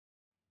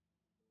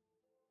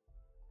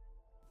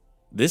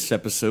This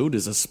episode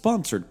is a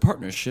sponsored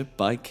partnership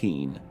by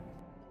Keen.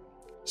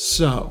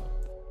 So,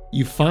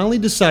 you finally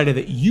decided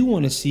that you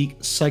want to seek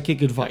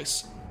psychic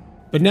advice.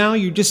 But now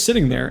you're just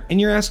sitting there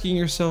and you're asking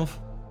yourself,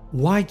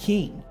 why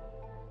Keen?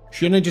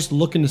 Shouldn't I just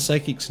look into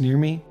psychics near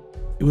me?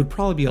 It would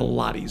probably be a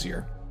lot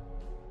easier.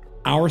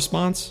 Our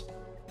response?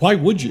 Why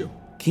would you?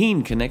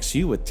 Keen connects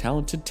you with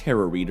talented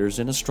tarot readers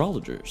and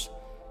astrologers.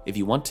 If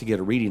you want to get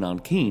a reading on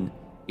Keen,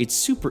 it's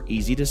super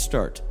easy to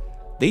start.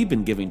 They've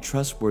been giving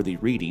trustworthy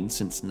readings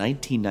since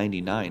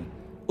 1999,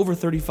 over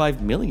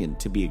 35 million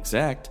to be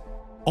exact.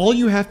 All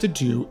you have to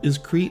do is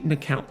create an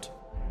account,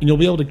 and you'll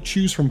be able to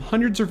choose from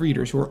hundreds of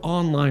readers who are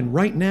online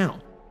right now.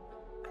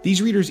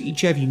 These readers each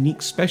have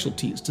unique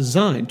specialties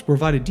designed to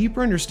provide a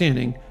deeper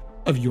understanding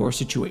of your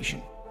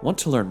situation. Want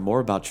to learn more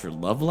about your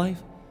love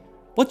life?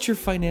 What's your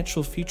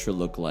financial future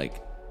look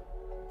like?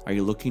 Are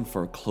you looking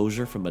for a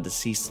closure from a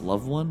deceased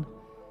loved one?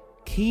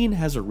 Keen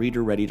has a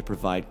reader ready to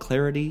provide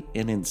clarity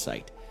and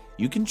insight.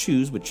 You can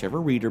choose whichever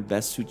reader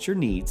best suits your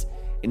needs,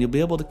 and you'll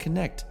be able to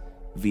connect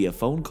via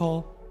phone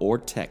call or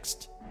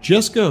text.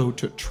 Just go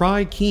to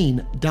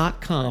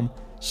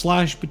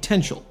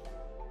trykeen.com/potential.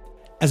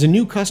 As a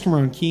new customer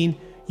on Keen,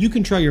 you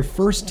can try your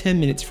first 10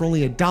 minutes for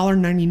only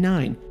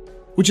 $1.99,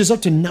 which is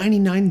up to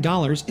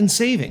 $99 in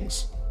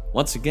savings.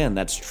 Once again,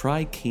 that's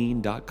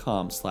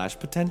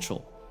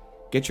trykeen.com/potential.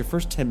 Get your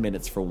first 10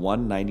 minutes for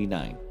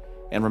 $1.99.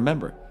 And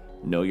remember,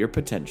 know your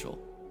potential.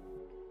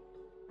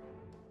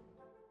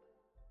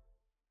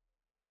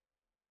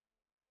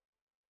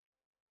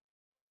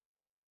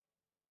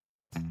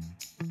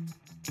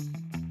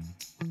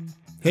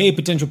 Hey,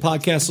 Potential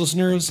Podcast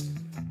listeners.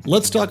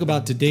 Let's talk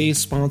about today's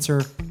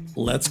sponsor,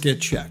 Let's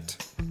Get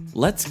Checked.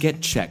 Let's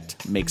Get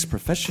Checked makes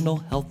professional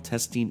health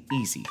testing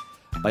easy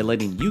by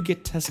letting you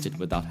get tested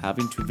without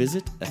having to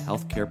visit a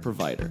healthcare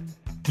provider.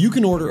 You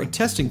can order a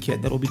testing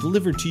kit that will be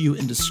delivered to you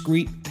in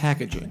discreet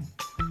packaging.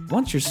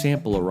 Once your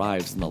sample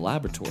arrives in the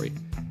laboratory,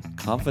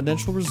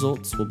 confidential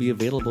results will be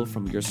available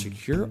from your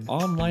secure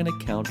online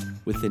account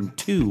within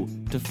 2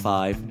 to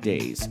 5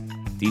 days.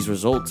 These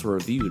results are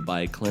reviewed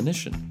by a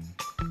clinician,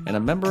 and a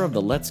member of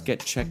the Let's Get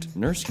Checked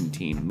nursing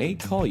team may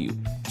call you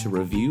to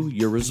review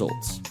your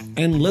results.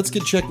 And Let's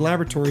Get Checked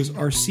laboratories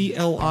are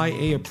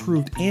CLIA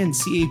approved and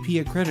CAP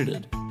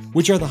accredited,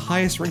 which are the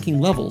highest ranking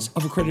levels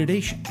of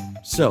accreditation.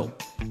 So,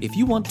 if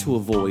you want to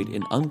avoid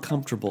an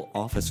uncomfortable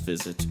office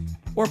visit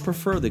or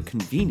prefer the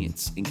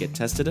convenience and get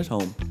tested at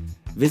home,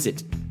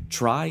 visit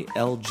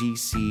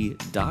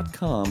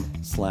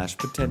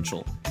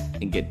trylgc.com/potential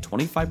and get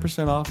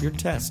 25% off your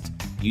test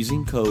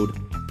using code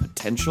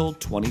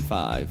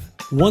POTENTIAL25.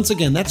 Once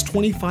again, that's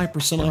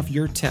 25% off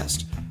your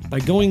test by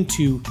going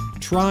to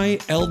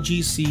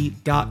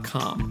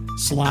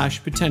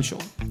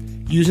trylgc.com/potential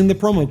using the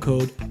promo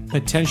code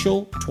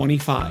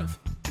POTENTIAL25.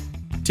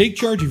 Take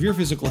charge of your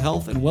physical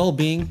health and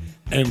well-being,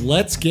 and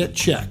let's get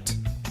checked.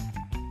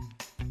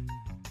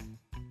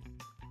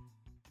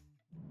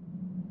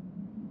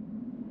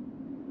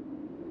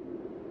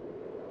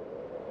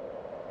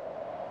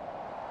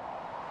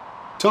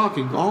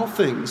 Talking all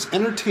things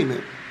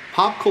entertainment,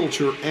 pop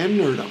culture, and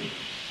nerdom.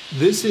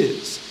 This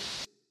is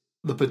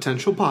the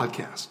Potential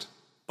Podcast.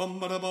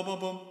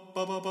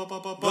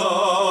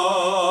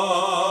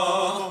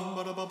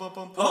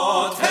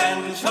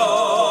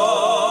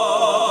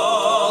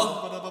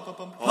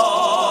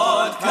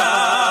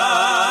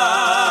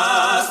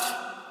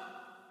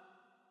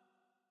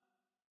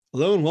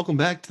 Hello and welcome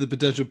back to the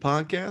Potential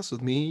Podcast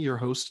with me, your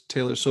host,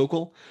 Taylor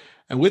Sokol.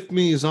 And with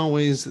me, as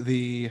always,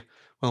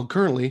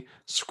 currently,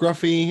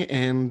 scruffy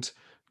and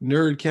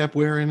nerd cap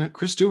wearing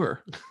Chris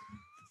Dewar.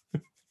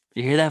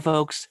 You hear that,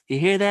 folks? You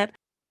hear that?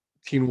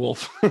 Teen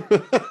Wolf.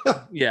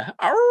 Yeah.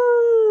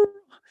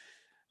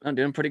 I'm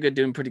doing pretty good.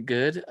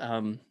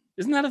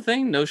 Isn't that a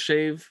thing? No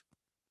Shave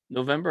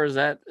November? Is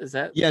that?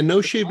 Yeah,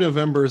 No Shave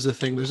November is a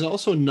thing. There's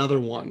also another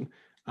one,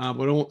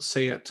 but I won't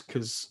say it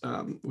because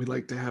we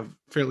like to have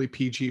fairly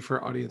PG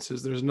for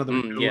audiences. There's another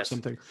or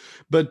something.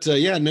 But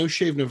No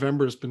Shave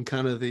November has been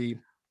kind of the...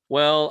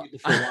 Well,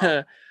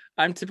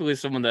 I'm typically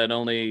someone that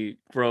only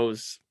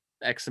grows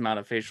X amount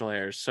of facial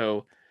hair.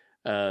 So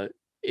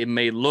it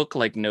may look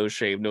like No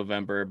Shave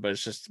November, but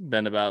it's just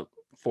been about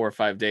 4 or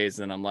 5 days.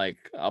 And I'm like,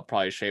 I'll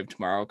probably shave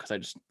tomorrow because I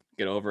just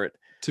get over it.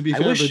 To be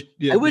fair,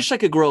 I wish I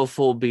could grow a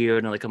full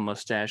beard and like a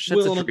mustache.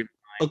 That's a treat.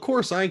 Of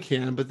course I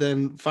can, but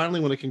then finally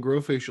when I can grow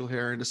facial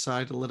hair and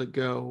decide to let it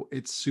go,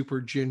 it's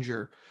super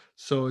ginger.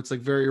 So it's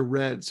like very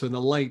red. So in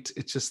the light,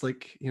 it's just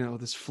like,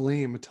 this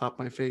flame atop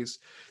my face.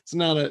 It's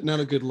not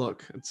a good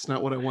look. It's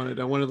not what I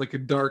wanted. I wanted like a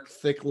dark,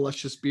 thick,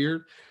 luscious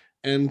beard.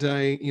 And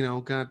I,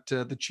 got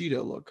the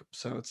Cheeto look.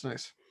 So it's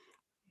nice.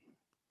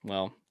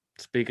 Well,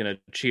 speaking of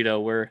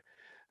Cheeto, we're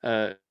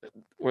the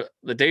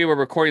day we're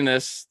recording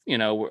this,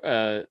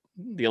 the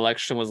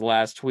election was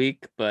last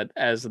week, but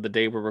as of the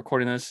day we're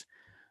recording this,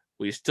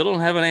 we still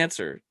don't have an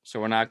answer.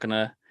 So we're not going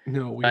to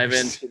dive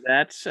into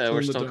that.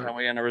 We're still kind of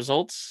waiting on the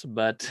results,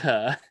 but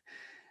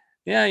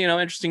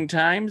interesting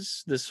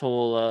times, this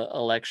whole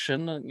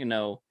election,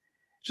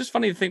 just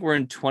funny to think we're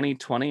in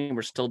 2020 and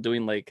we're still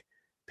doing like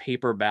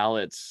paper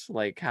ballots.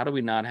 Like, how do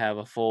we not have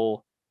a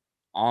full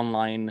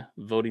online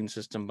voting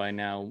system by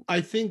now?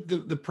 I think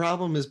the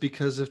problem is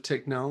because of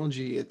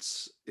technology.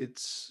 It's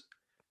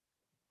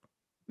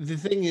the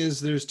thing is,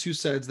 there's two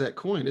sides of that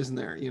coin, isn't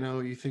there? You know,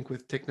 you think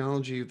with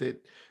technology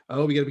that,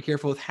 oh, we got to be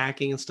careful with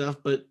hacking and stuff,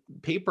 but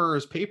paper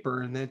is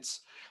paper, and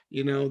that's,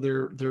 you know,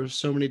 there's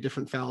so many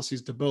different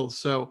fallacies to both.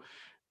 So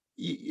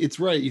it's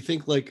right. You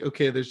think like,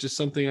 okay, there's just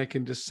something I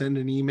can just send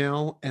an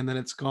email and then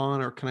it's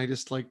gone, or can I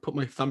just like put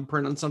my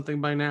thumbprint on something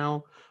by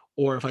now?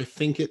 Or if I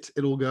think it,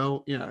 it'll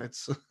go. Yeah,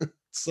 it's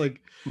it's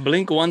like,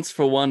 Blink once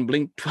for one,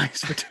 blink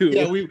twice for two.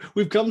 yeah,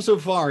 we've come so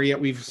far, yet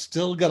we've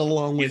still got a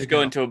long way You to just go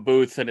go. into a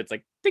booth and it's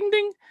like ding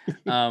ding.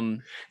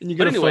 And you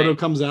But get a photo anyway,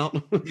 comes out.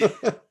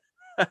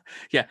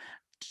 yeah,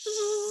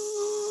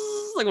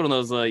 like one of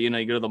those. You know,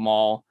 you go to the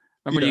mall.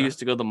 Remember, you Yeah. used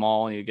to go to the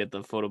mall and you get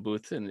the photo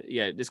booth, and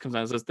yeah, it just comes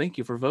out and says, "Thank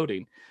you for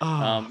voting."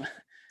 Ah,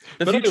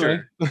 The but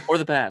anyway, future or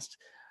the past.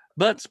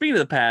 But speaking of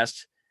the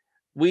past,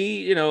 we,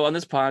 you know, on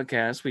this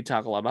podcast, we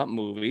talk a lot about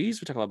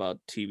movies, we talk a lot about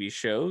TV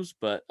shows,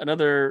 but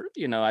another,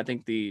 you know, I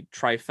think the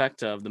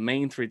trifecta of the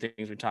main three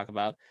things we talk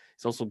about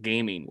is also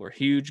gaming. We're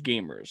huge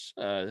gamers.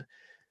 I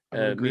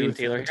would agree Me and with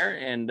Taylor that. here,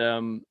 and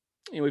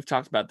you know, we've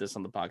talked about this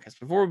on the podcast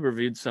before. We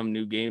reviewed some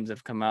new games that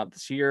have come out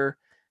this year,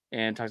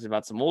 and talked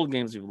about some old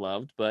games we've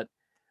loved. But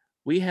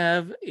we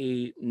have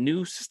a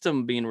new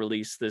system being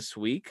released this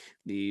week.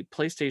 The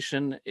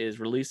PlayStation is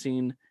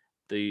releasing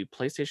the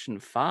PlayStation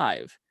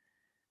 5.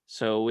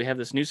 So we have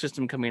this new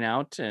system coming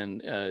out,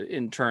 and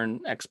in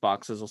turn,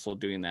 Xbox is also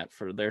doing that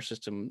for their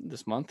system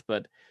this month.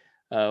 But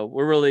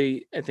we're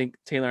really, I think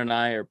Taylor and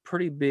I are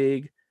pretty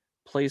big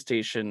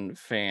PlayStation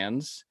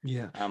fans.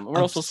 Yeah.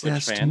 We're also Switch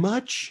Obsessed fans.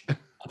 much?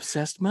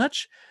 Obsessed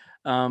much?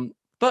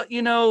 But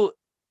you know,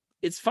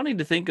 it's funny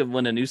to think of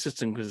when a new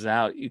system comes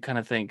out, you kind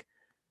of think,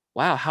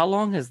 wow, how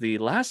long has the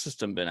last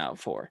system been out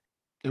for?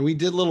 And we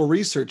did a little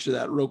research of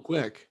that real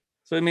quick.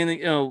 So I mean,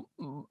 you know,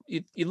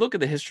 you look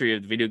at the history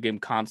of video game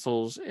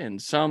consoles,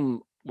 and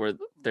some were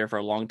there for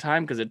a long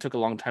time because it took a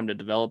long time to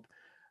develop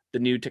the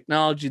new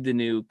technology, the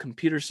new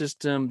computer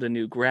system, the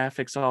new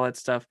graphics, all that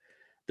stuff.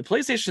 The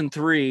PlayStation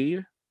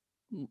 3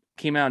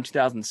 came out in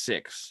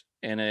 2006,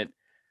 and I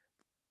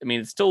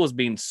mean, it still was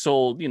being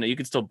sold. You know, you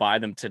could still buy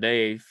them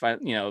today,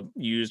 you know,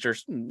 used, or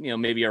you know,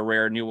 maybe a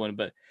rare new one.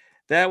 But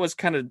that was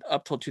kind of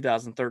up till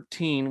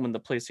 2013 when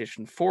the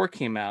PlayStation 4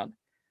 came out.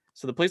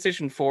 So the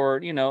PlayStation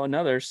 4, you know,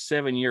 another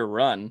 7-year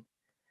run,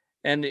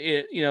 and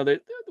it, you know,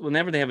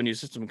 whenever they have a new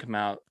system come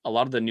out, a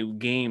lot of the new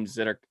games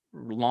that are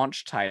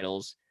launch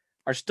titles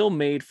are still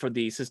made for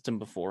the system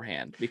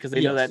beforehand, because they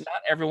know that Yes.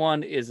 not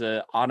everyone is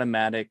a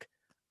automatic,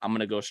 I'm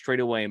going to go straight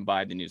away and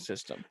buy the new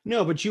system.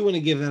 No, but you want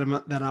to give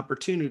that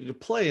opportunity to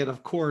play it.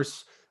 Of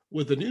course,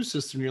 with the new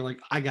system, you're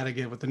like, I got to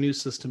get with the new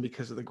system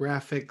because of the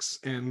graphics,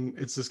 and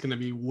it's just going to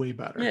be way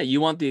better. Yeah,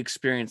 you want the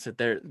experience that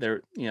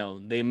they're you know,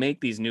 they make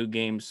these new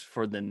games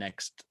for the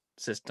next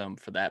system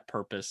for that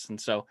purpose.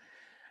 And so,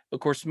 of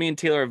course, me and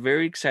Taylor are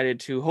very excited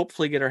to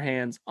hopefully get our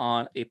hands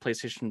on a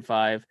PlayStation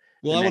 5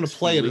 Well, the I want next to few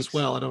play it as weeks.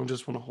 well. I don't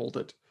just want to hold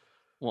it.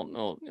 Well,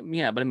 no,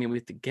 yeah, but I mean, we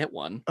have to get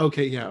one,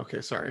 Okay, yeah,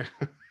 okay, sorry.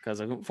 because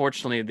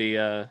unfortunately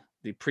the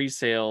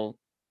pre-sale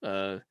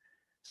uh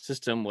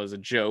system was a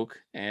joke,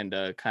 and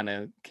kind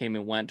of came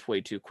and went way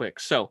too quick.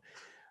 So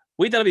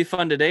we thought it'd be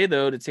fun today,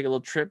 though, to take a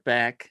little trip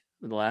back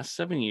in the last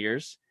 7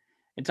 years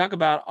and talk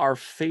about our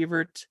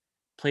favorite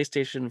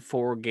PlayStation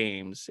 4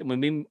 games. And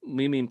when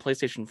we mean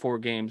PlayStation 4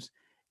 games,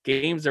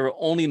 games that were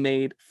only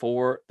made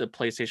for the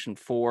PlayStation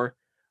 4,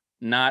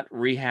 not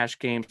rehash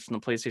games from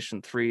the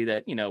PlayStation 3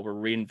 that, you know, were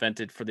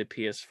reinvented for the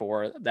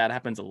PS4. That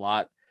happens a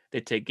lot. They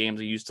take games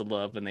we used to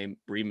love and they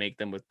remake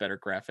them with better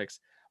graphics.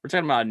 We're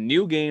talking about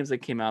new games that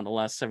came out in the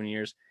last 7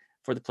 years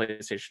for the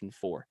PlayStation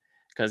 4.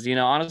 Because, you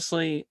know,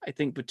 honestly, I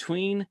think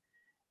between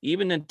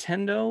even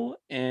Nintendo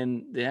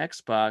and the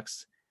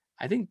Xbox,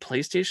 I think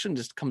PlayStation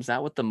just comes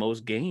out with the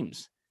most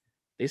games.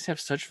 They just have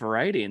such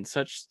variety and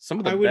such some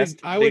of the best,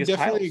 I would biggest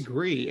definitely titles.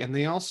 agree. And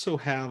they also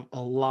have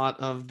a lot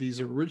of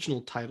these original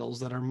titles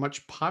that are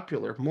much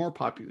more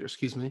popular,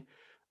 excuse me,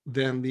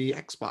 than the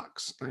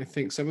Xbox. I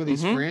think some of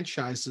these Mm-hmm.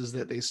 franchises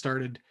that they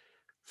started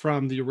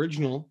from the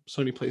original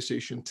Sony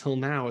PlayStation till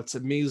now, it's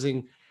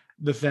amazing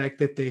the fact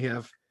that they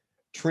have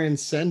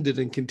transcended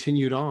and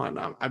continued on.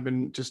 I've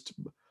been just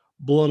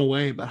blown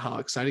away about how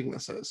exciting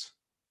this is.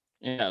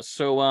 Yeah.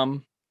 So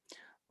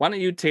why don't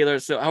you, Taylor?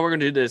 So how we're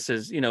gonna do this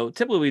is, you know,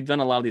 typically we've done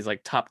a lot of these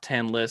like top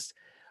 10 lists.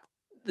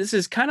 This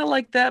is kind of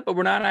like that, but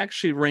we're not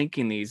actually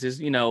ranking these.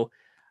 Is, you know,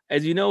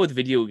 as you know, with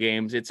video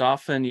games, it's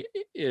often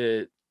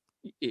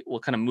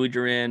what kind of mood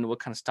you're in, what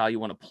kind of style you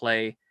want to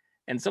play.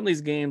 And some of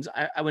these games,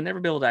 I would never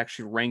be able to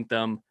actually rank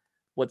them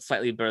what's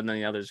slightly better than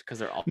the others, because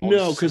they're all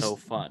No, just so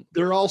because fun.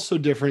 they're all so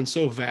different,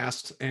 so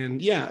vast.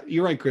 And yeah,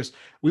 you're right, Chris.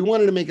 We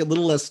wanted to make it a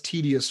little less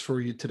tedious for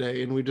you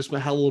today. And we just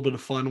had a little bit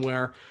of fun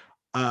where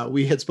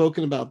we had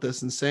spoken about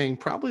this and saying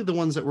probably the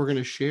ones that we're going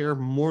to share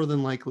more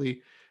than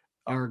likely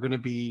are going to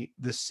be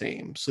the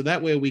same. So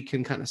that way we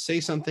can kind of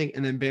say something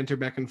and then banter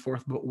back and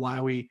forth about why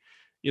we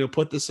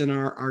put this in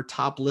our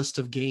top list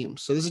of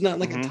games. So this is not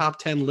like a Mhm. top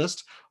 10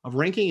 list of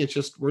ranking. It's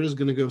just, we're just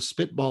going to go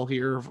spitball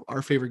here of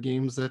our favorite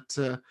games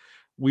that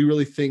we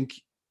really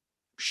think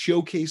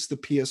showcase the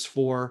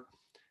PS4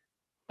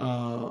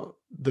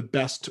 the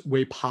best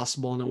way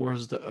possible. And it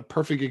was a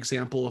perfect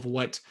example of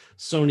what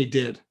Sony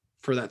did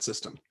for that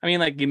system. I mean,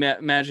 like,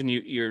 imagine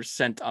you're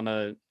sent on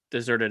a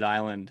deserted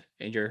island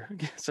and you're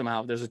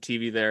somehow there's a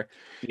TV there.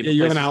 You Yeah,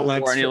 you have an PlayStation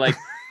outlet. 4, and you're like,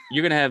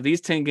 you're gonna have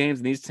these 10 games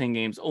and these 10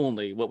 games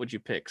only. What would you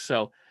pick?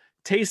 So,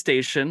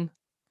 Taystation,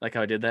 like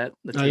how I did that.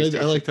 The I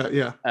Taystation. like that.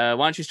 Yeah.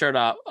 Why don't you start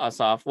us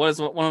off? What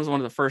was one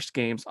of the first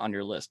games on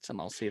your list, and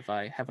I'll see if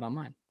I have it on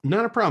mine.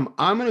 Not a problem.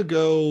 I'm going to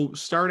go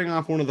starting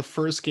off one of the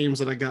first games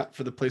that I got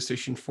for the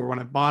PlayStation 4 when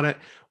I bought it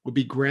would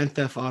be Grand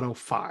Theft Auto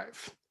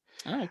 5.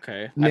 Oh,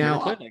 okay. I've Now,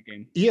 never played that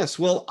game. Yes,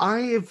 well, I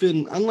have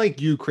been,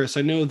 unlike you, Chris,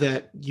 I know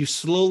that you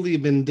slowly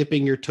have been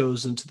dipping your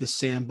toes into the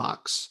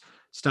sandbox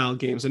style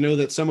games. I know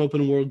that some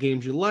open world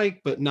games you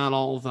like, but not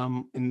all of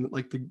them in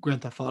like the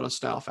Grand Theft Auto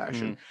style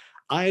fashion.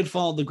 I had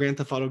followed the Grand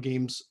Theft Auto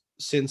games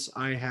since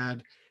I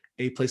had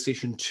a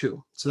PlayStation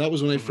 2. So that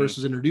was when I first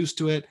was introduced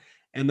to it.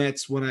 And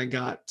that's when I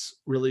got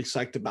really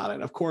psyched about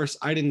it. Of course,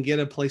 I didn't get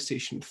a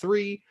PlayStation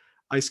 3.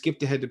 I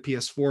skipped ahead to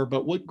PS4.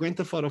 But what Grand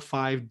Theft Auto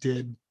 5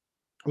 did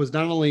was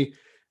not only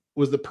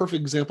was the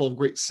perfect example of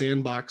great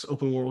sandbox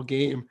open world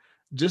game,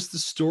 just the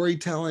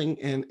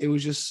storytelling, and it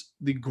was just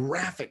the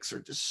graphics are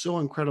just so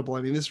incredible.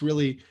 I mean, this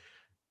really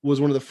was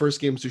one of the first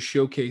games to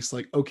showcase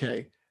like,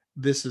 okay,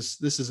 this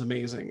is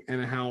amazing,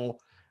 and how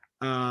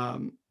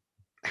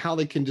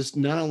they can just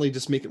not only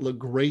just make it look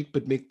great,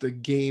 but make the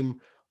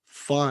game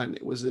fun.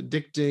 It was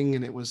addicting,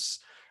 and it was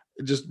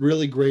just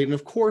really great. And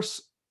of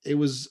course, it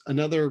was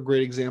another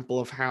great example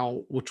of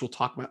how, which we'll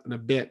talk about in a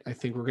bit, I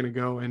think we're going to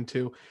go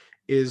into,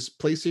 is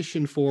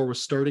PlayStation 4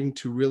 was starting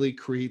to really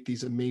create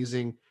these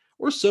amazing,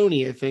 or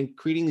Sony, I think,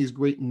 creating these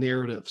great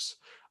narratives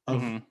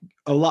of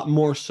a lot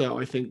more so,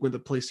 I think, with the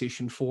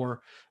PlayStation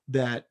 4,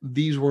 that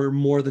these were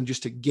more than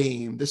just a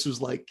game. This was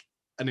like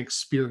an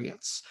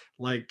experience,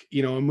 like,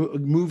 a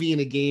movie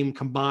and a game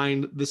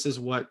combined. This is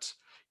what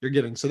you're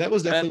getting. So that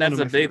was definitely That's one of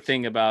a my big favorites.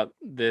 thing about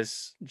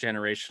this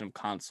generation of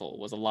console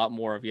was a lot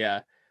more of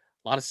a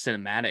lot of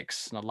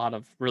cinematics and a lot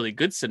of really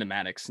good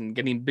cinematics and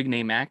getting big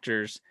name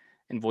actors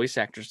and voice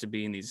actors to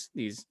be in these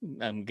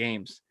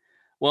games.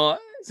 Well,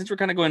 since we're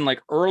kind of going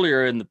like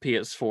earlier in the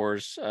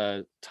PS4's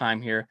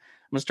time here,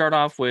 I'm gonna start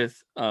off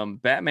with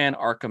Batman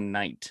Arkham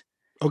Knight.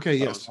 Okay,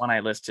 That was yes. one I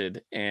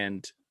listed,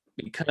 and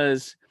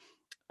because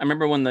I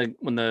remember I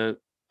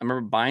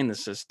remember buying the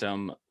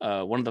system.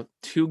 One of the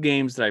two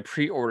games that I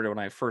pre-ordered when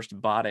I first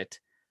bought it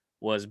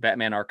was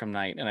Batman Arkham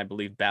Knight, and I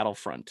believe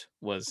Battlefront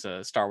was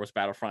Star Wars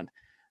Battlefront,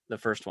 the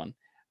first one.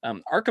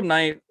 Arkham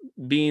Knight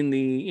being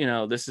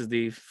this is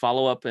the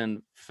follow-up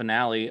and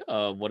finale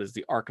of what is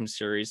the Arkham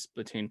series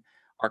between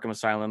Arkham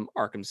Asylum,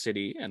 Arkham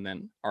City, and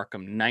then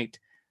Arkham Knight.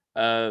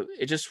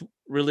 It just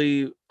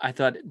really, I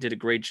thought, did a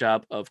great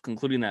job of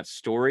concluding that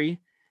story.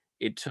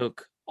 It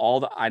took all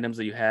the items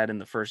that you had in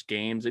the first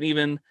games, and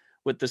even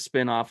with the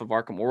spin-off of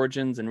Arkham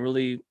Origins, and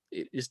really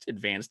it just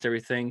advanced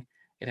everything.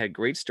 It had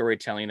great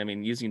storytelling. I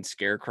mean, using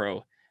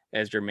Scarecrow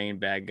as your main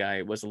bad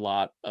guy was a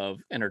lot of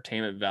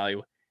entertainment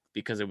value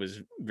because it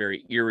was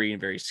very eerie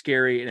and very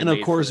scary, and it And of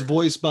made course, for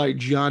voiced by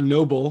John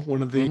Noble,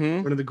 one of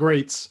the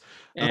greats.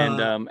 and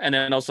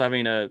then also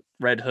having a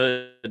Red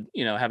Hood,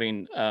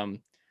 having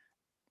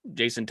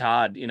Jason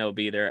Todd,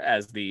 be there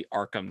as the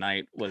Arkham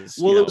Knight was.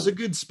 Well, it was a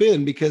good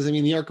spin because, I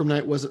mean, the Arkham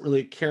Knight wasn't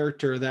really a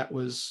character that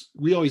was,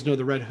 we always know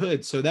the Red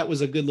Hood. So that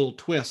was a good little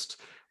twist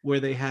where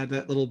they had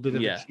that little bit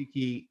of a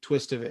cheeky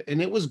twist of it.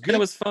 And it was good. And it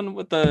was fun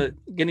with the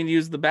getting to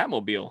use the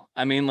Batmobile.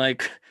 I mean,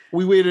 like,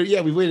 we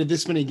waited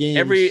this many games.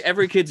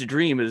 Every kid's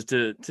dream is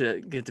to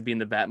get to be in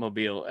the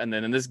Batmobile. And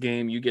then in this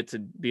game, you get to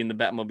be in the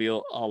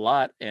Batmobile a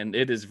lot, and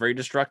it is very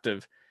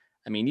destructive.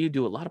 I mean, you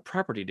do a lot of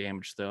property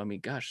damage, though. I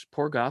mean, gosh,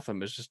 poor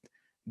Gotham is just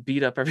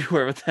beat up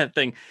everywhere with that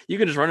thing. You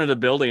can just run into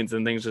buildings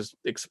and things just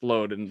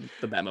explode, and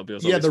the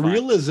Batmobile's the fine.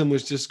 realism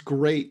was just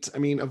great. I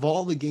mean, of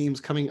all the games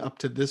coming up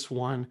to this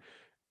one,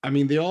 I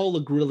mean, they all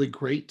look really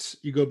great.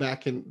 You go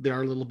back and they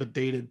are a little bit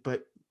dated,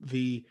 but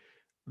the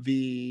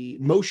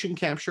motion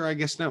capture, I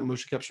guess not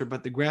motion capture,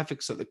 but the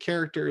graphics of the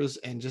characters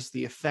and just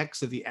the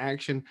effects of the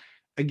action,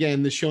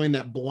 again, showing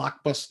that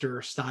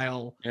blockbuster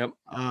style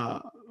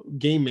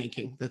game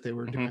making that they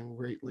were doing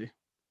greatly.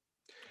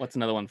 What's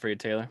another one for you,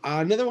 Taylor?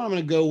 Another one I'm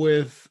going to go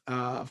with,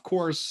 of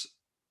course,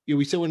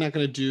 we said we're not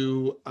going to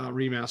do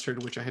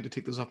remastered, which I had to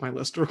take those off my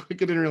list real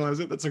quick. I didn't realize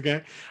it. That's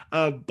okay.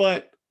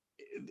 But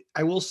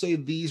I will say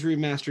these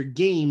remastered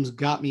games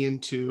got me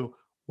into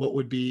what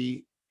would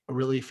be a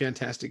really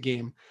fantastic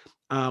game,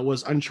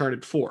 was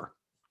Uncharted 4.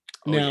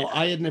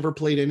 I had never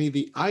played any of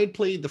I had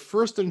played the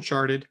first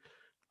Uncharted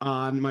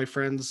on my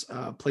friend's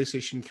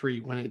PlayStation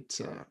 3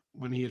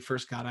 when he had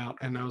first got out.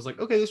 And I was like,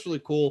 okay, this is really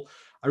cool.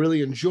 I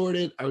really enjoyed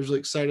it. I was really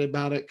excited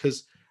about it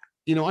because,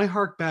 I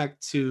hark back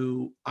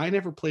to, I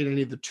never played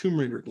any of the Tomb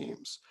Raider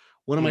games.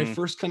 One of my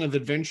first kind of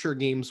adventure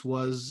games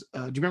was, do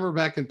you remember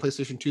back in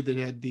PlayStation 2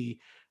 they had the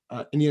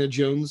Indiana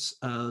Jones,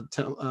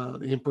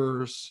 the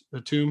Emperor's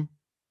Tomb.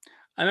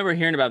 I remember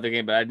hearing about the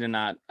game, but I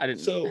didn't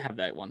So have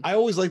that one. I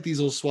always like these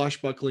little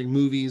swashbuckling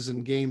movies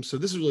and games. So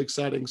this is really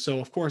exciting. So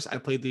of course I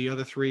played the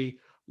other three,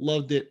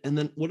 loved it. And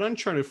then what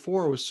Uncharted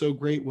 4 was so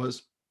great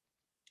was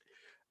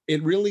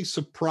it really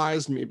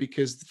surprised me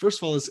because first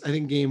of all, this I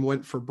think game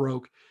went for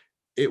broke.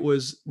 It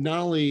was not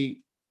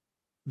only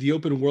the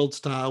open world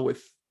style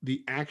with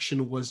the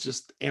action was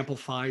just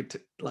amplified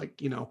to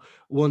like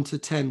 1 to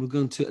 10, we're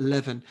going to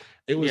 11.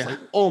 It was Yeah. like,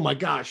 oh my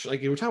gosh,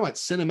 like we're talking about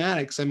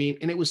cinematics. I mean,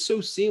 and it was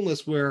so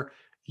seamless where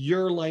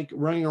you're like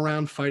running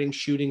around fighting,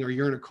 shooting, or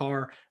you're in a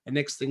car, and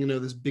next thing you know,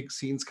 this big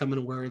scene's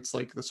coming where it's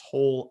like this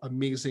whole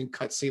amazing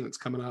cutscene that's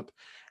coming up.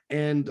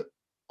 And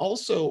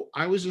also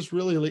I was just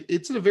really like,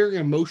 it's a very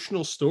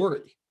emotional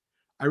story.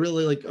 I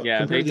really like Yeah,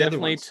 compared they to the other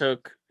definitely ones.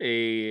 took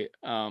a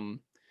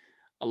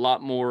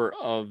lot more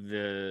of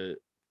a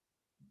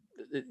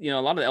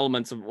lot of the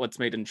elements of what's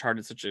made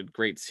Uncharted such a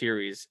great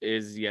series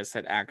is, yes,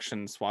 that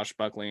action,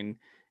 swashbuckling,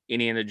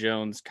 Indiana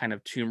Jones kind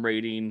of tomb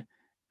raiding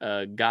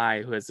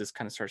guy who has this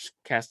kind of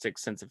sarcastic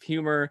sense of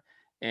humor,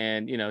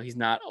 and he's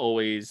not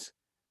always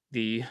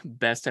the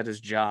best at his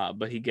job,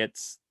 but he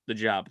gets the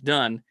job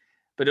done.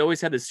 But it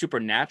always had this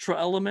supernatural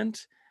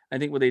element. I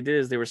think what they did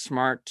is they were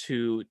smart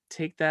to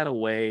take that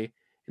away,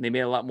 and they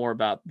made a lot more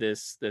about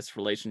this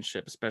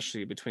relationship,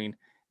 especially between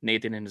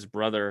Nathan and his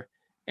brother,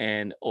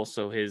 and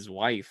also his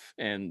wife.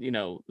 And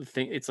the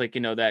thing, it's like,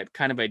 that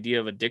kind of idea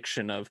of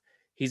addiction, of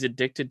he's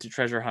addicted to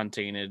treasure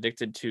hunting and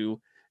addicted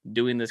to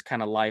doing this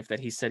kind of life that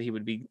he said he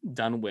would be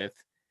done with,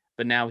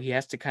 but now he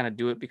has to kind of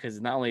do it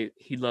because not only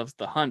he loves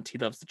the hunt, he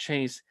loves the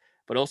chase,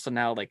 but also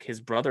now like his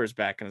brother is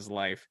back in his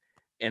life,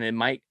 and it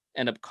might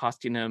end up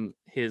costing him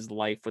his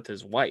life with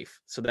his wife.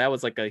 So that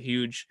was like a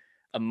huge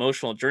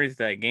emotional journey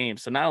through that game.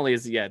 So not only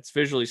is it's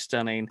visually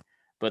stunning,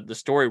 but the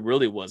story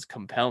really was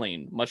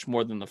compelling, much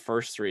more than the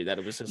first three. That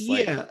it was just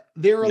like, Yeah,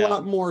 they're a you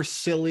lot know, more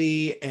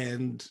silly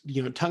and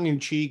tongue in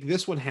cheek.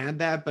 This one had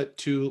that, but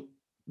to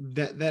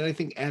that I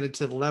think added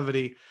to the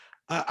levity.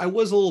 I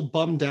was a little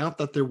bummed out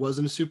that there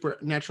wasn't a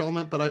supernatural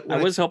element, but I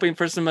was hoping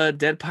for some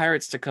dead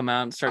pirates to come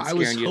out and start I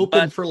was scaring you,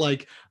 hoping for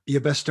like you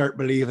best start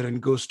believing in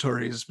ghost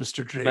stories,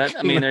 Mister Drake. but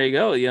I mean, there you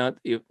go.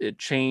 A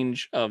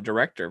change of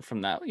director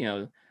from that.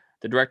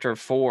 The director of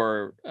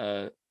four,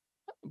 I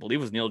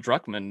believe, was Neil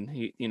Druckmann.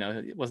 He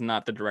was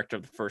not the director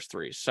of the first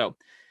three. So,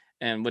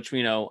 and which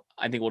I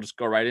think we'll just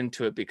go right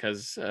into it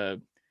because uh,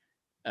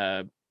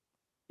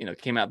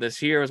 came out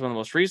this year. It was one of the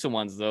most recent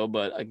ones though.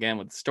 But again,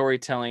 with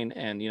storytelling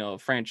and a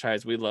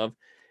franchise we love,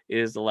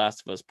 is The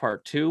Last of Us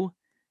Part Two.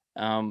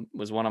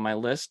 Was one on my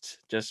list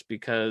just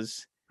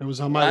because It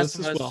was on The my Last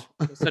list of as Us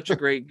well. was such a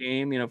great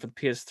game, for the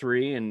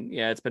PS3, and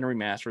yeah, it's been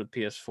remastered with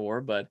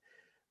PS4, but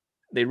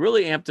they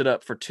really amped it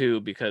up for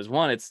two because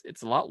one, it's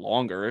a lot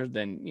longer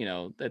than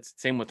that's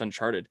same with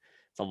Uncharted.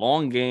 It's a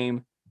long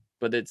game,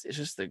 but it's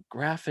just the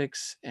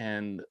graphics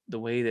and the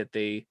way that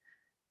they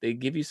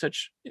give you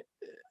such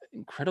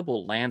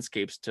incredible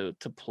landscapes to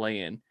play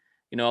in.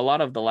 A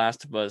lot of The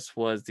Last of Us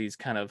was these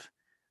kind of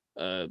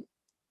uh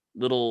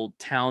little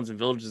towns and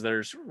villages that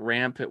are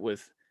rampant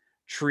with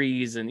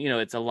trees, and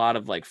it's a lot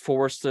of like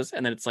forests,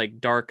 and then it's like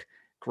dark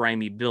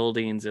grimy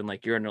buildings, and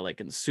like you're under like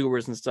in the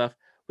sewers and stuff.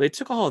 But they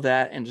took all of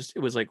that and just, it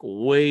was like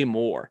way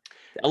more,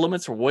 the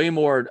elements are way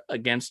more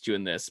against you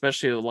in this,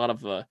 especially a lot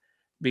of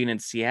being in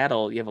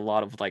Seattle. You have a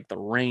lot of like the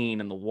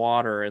rain and the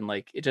water, and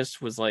like it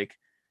just was like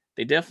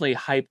they definitely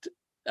hyped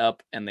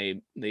up, and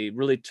they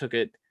really took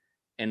it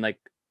and like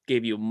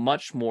gave you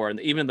much more. And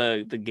even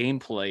the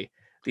gameplay,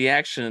 the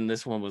action in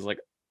this one was like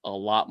a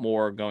lot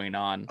more going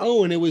on.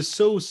 Oh, and it was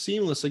so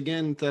seamless.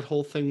 Again, that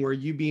whole thing where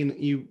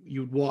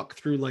you'd walk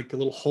through like a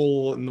little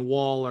hole in the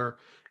wall, or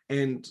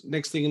and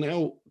next thing you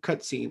know,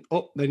 cutscene.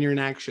 Oh, then you're in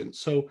action.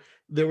 So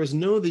there was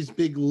no these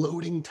big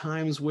loading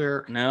times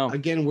where No,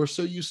 again we're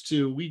so used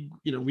to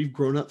we've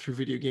grown up through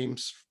video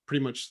games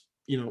pretty much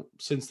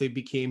since they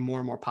became more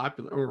and more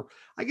popular, or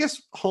I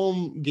guess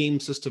home game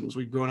systems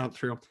we've grown up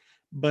through.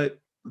 But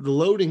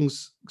the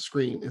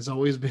screen has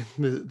always been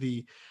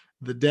the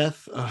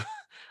death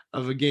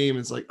of a game.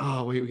 It's like,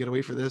 oh wait, we gotta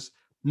wait for this.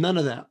 None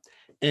of that.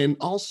 And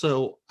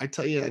also, I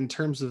tell you, in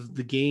terms of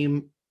the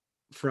game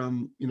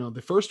from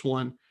the first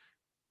one,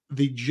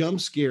 the jump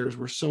scares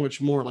were so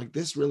much more like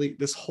this. Really,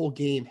 this whole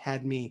game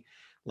had me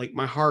like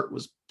my heart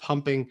was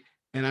pumping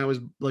and I was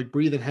like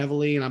breathing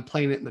heavily, and I'm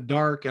playing it in the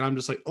dark, and I'm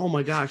just like, oh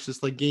my gosh,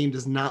 this like game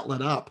does not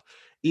let up.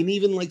 And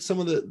even like some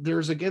of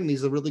there's again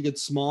these really good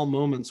small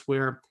moments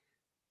where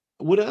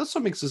what also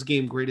makes this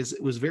game great is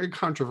it was very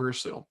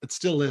controversial. It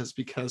still is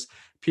because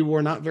people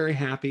were not very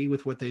happy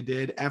with what they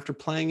did. After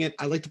playing it,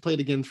 I like to play it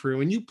again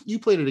through. And you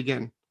played it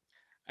again.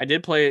 I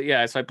did play it.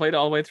 Yeah, so I played it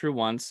all the way through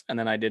once, and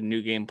then I did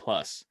New Game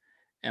Plus.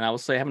 And I will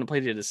say, I haven't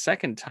played it a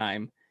second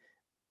time.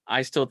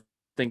 I still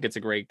think it's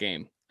a great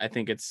game. I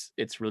think it's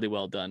really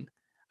well done.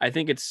 I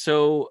think it's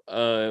so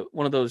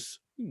one of those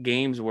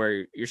games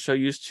where you're so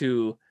used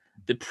to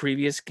the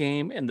previous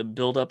game and the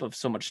buildup of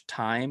so much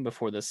time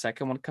before the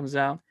second one comes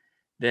out,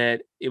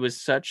 that it was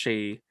such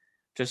a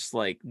just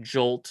like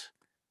jolt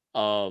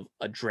of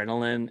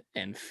adrenaline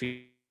and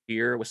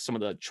fear with some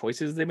of the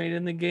choices they made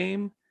in the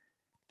game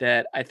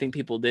that I think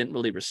people didn't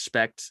really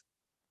respect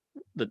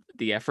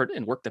the effort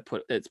and work that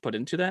it's put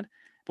into that.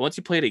 But once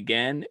you play it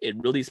again,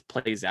 it really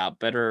plays out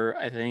better,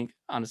 I think,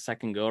 on a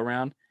second go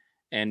around.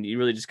 And you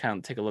really just kind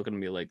of take a look at it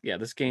and be like, yeah,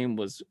 this game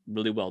was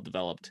really well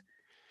developed.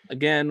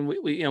 Again,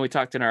 we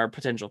talked in our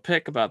potential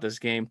pick about this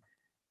game.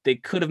 They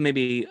could have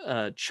maybe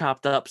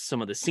chopped up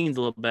some of the scenes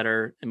a little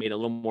better and made it a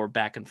little more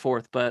back and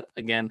forth. But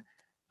again,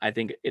 I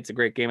think it's a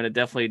great game and it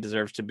definitely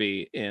deserves to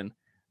be in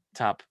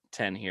top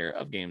 10 here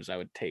of games I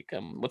would take.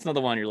 What's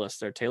another one on your list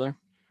there, Taylor?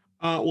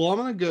 Well, I'm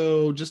gonna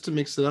go just to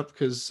mix it up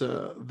because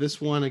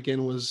this one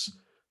again was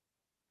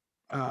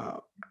uh,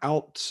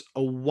 out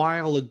a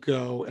while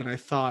ago, and I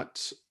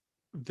thought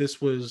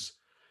this was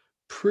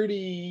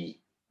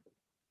pretty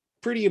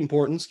pretty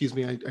important. Excuse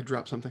me, I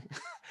dropped something.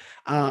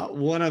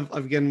 One of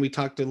again, we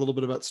talked a little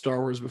bit about Star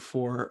Wars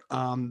before.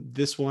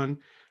 This one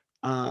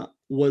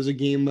was a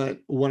game that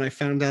when I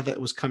found out that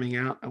it was coming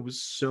out, I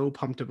was so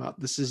pumped about.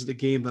 This is the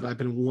game that I've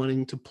been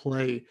wanting to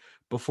play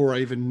before I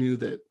even knew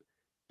that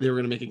they were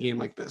going to make a game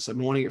like this. I've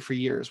been wanting it for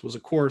years. Was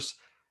of course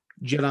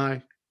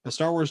Jedi, a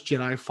Star Wars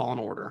Jedi Fallen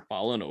Order.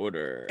 Fallen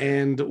Order.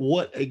 And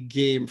what a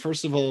game.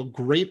 First of all,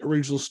 great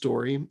original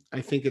story.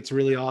 I think it's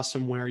really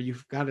awesome where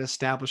you've got an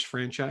established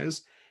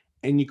franchise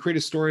and you create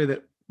a story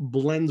that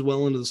blends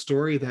well into the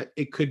story that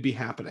it could be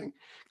happening.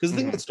 Because the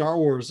thing about Star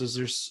Wars is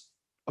there's,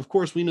 of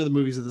course, we know the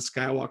movies of the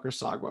Skywalker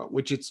saga,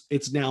 which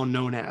it's now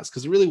known as,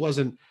 because it really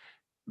wasn't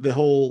the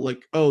whole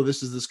like, oh,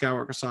 this is the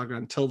Skywalker saga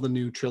until the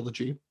new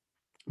trilogy.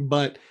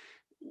 But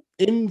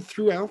in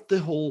throughout the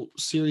whole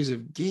series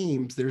of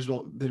games, there's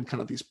been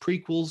kind of these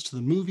prequels to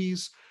the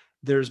movies.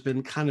 There's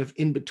been kind of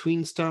in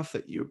between stuff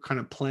that you're kind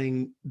of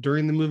playing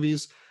during the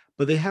movies,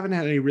 but they haven't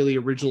had any really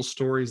original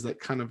stories that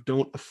kind of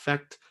don't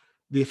affect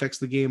the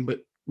effects of the game, but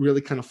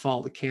really kind of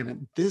follow the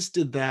canon. This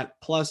did that.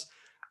 Plus,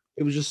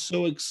 it was just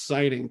so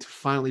exciting to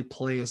finally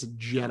play as a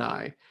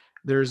Jedi.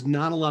 There's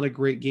not a lot of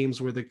great games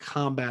where the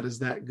combat is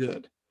that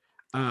good.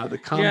 The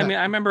combat. Yeah, I mean,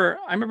 I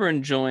remember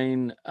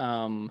enjoying.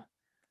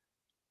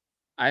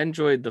 I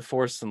enjoyed the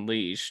Force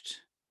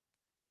Unleashed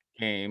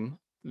game.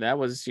 That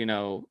was,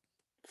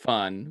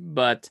 fun.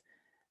 But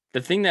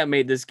the thing that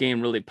made this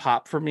game really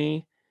pop for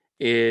me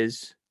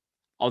is,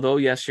 although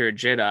yes, you're a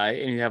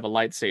Jedi and you have a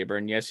lightsaber,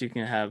 and yes, you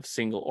can have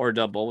single or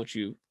double, which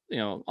you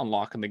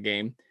unlock in the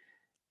game.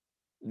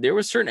 There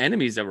were certain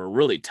enemies that were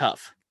really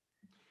tough,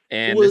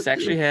 and this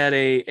actually had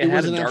a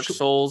Dark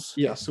Souls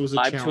yes, it was a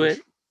vibe challenge. to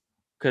it,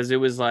 because it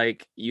was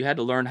like you had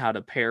to learn how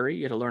to parry,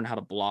 you had to learn how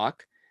to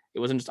block. It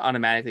wasn't just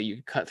automatic that you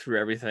could cut through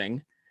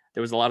everything.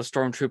 There was a lot of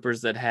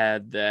stormtroopers that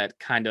had that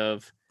kind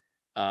of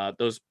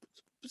those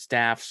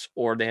staffs,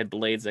 or they had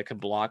blades that could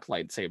block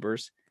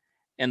lightsabers.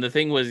 And the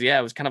thing was, yeah,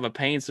 it was kind of a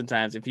pain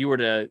sometimes. If you were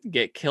to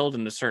get killed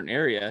in a certain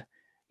area,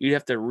 you'd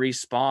have to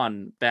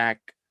respawn back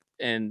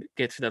and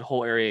get to that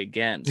whole area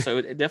again. So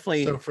it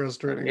definitely So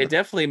frustrating. it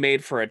definitely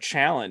made for a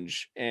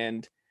challenge.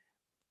 And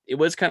it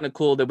was kind of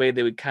cool the way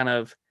they would kind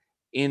of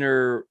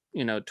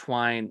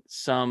twine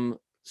some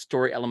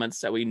story elements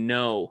that we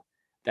know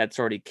that's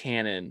already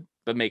canon,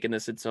 but making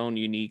this its own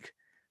unique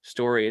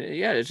story. And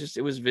yeah,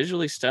 it was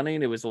visually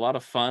stunning. It was a lot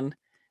of fun,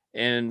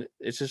 and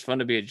it's just fun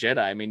to be a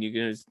Jedi. I mean, you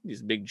get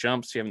these big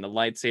jumps, you having the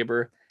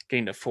lightsaber,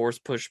 getting to force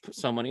push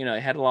someone.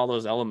 It had all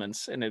those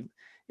elements, and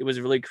it was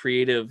really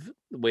creative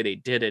the way they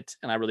did it.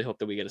 And I really hope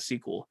that we get a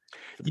sequel.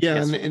 Yeah,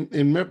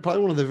 and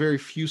probably one of the very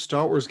few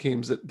Star Wars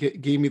games that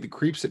gave me the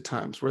creeps at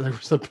times, where there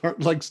was a part,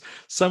 like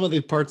some of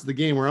the parts of the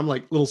game where I'm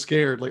like a little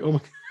scared, like, oh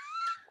my.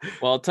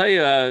 Well, I'll tell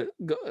you,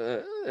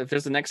 if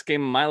there's the next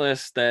game on my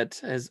list that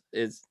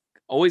is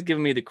always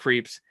giving me the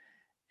creeps,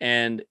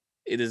 and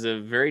it is a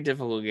very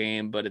difficult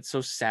game, but it's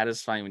so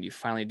satisfying when you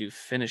finally do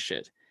finish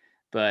it.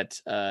 But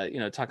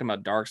talking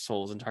about Dark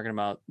Souls and talking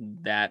about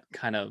that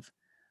kind of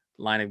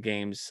line of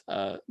games,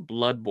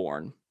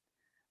 Bloodborne.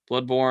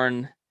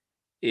 Bloodborne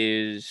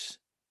is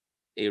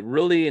a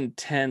really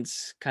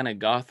intense kind of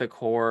gothic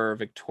horror,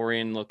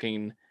 Victorian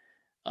looking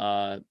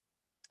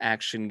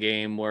action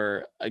game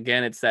where,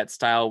 again, it's that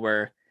style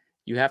where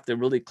you have to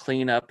really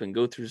clean up and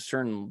go through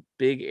certain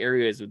big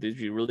areas with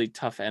these really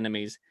tough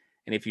enemies.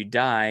 And if you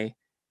die,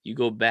 you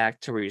go back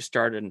to where you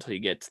started until you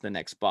get to the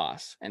next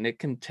boss. And it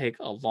can take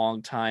a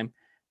long time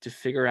to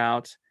figure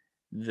out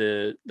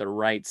the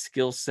right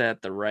skill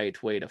set, the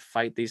right way to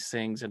fight these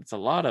things. And it's a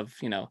lot of,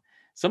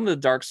 some of the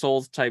Dark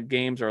Souls type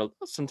games are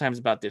sometimes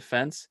about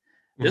defense.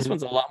 This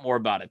one's a lot more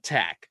about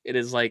attack. It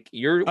is like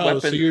your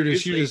weapon. So you're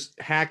just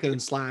hacking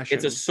and slashing.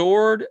 It's a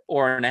sword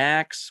or an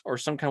axe or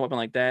some kind of weapon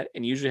like that,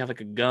 and you usually have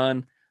like a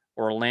gun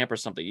or a lamp or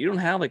something. You don't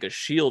have like a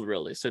shield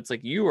really, so it's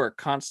like you are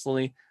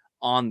constantly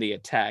on the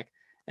attack.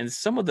 And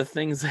some of the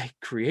things they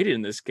created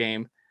in this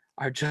game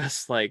are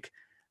just like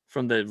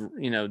from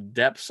the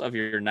depths of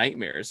your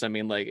nightmares. I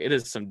mean, like it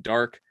is some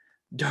dark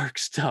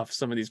stuff.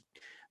 Some of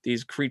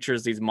these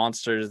creatures, these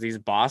monsters, these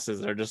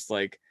bosses are just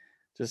like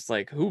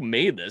who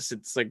made this?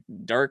 It's like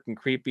dark and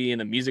creepy,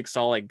 and the music's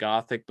all like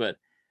gothic, but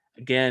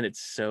again, it's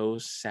so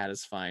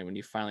satisfying when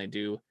you finally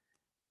do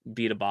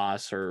beat a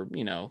boss, or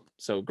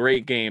so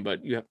great game,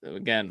 but you have,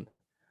 again,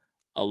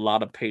 a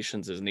lot of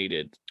patience is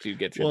needed to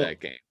get through Well,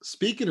 that game.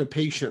 speaking of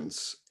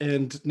patience,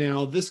 and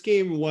now this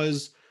game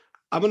was,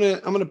 I'm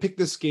gonna pick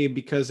this game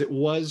because it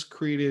was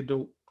created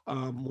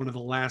one of the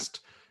last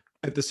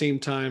at the same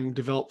time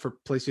developed for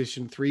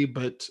PlayStation 3,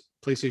 but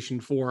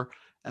PlayStation 4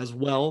 as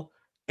well.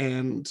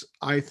 And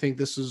I think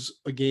this is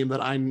a game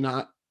that I'm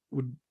not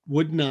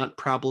would not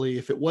probably,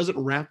 if it wasn't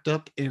wrapped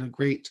up in a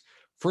great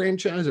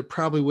franchise, I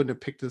probably wouldn't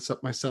have picked this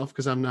up myself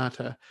because I'm not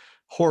a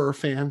horror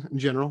fan in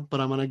general. But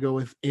I'm gonna go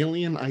with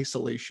Alien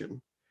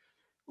Isolation,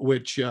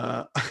 which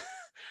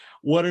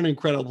what an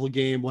incredible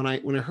game. When I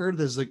heard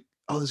this, like,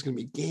 oh, there's gonna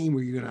be a game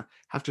where you're gonna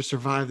have to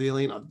survive the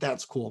alien. Oh,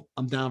 that's cool.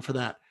 I'm down for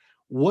that.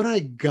 What I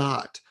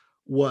got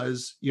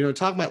was,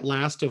 talking about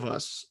Last of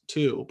Us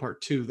 2,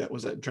 part 2, that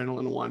was that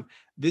adrenaline one.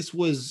 This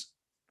was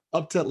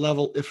up to that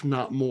level, if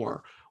not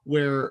more,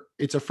 where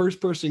it's a first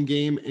person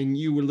game and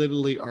you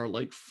literally are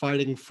like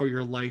fighting for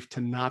your life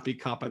to not be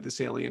caught by this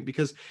alien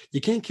because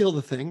you can't kill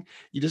the thing.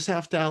 You just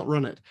have to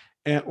outrun it,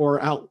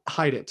 or out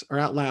hide it or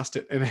outlast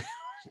it. And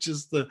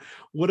just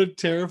what a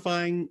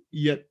terrifying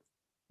yet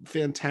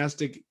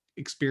fantastic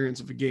experience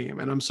of a game.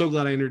 And I'm so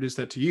glad I introduced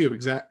that to you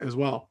as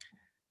well.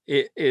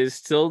 It is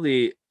still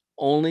the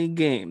only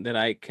game that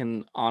I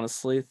can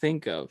honestly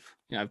think of.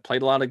 I've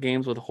played a lot of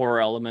games with horror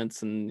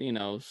elements and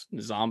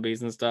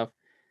zombies and stuff.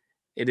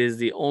 It is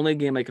the only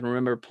game I can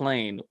remember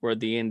playing where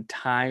the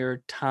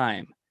entire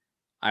time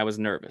I was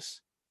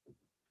nervous.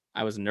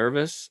 I was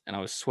nervous and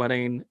I was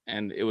sweating,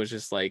 and it was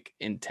just like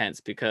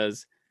intense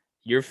because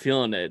you're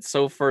feeling it. It's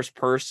so first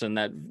person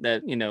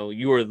that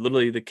you are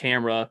literally the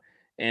camera,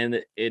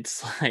 and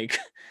it's like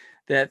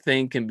that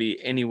thing can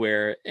be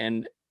anywhere,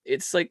 and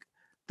it's like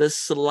the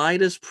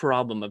slightest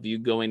problem of you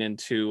going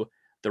into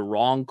the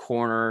wrong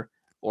corner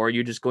or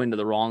you just going to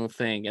the wrong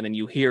thing, and then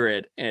you hear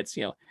it and it's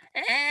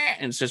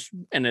and it's just,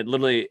 and it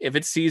literally, if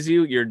it sees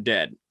you, you're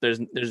dead. There's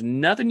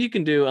nothing you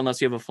can do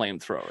unless you have a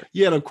flamethrower.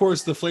 Yeah, and of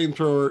course the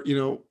flamethrower,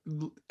 Only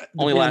depending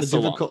on the lasts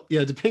so long.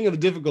 depending on the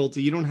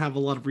difficulty, you don't have a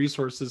lot of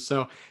resources.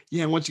 So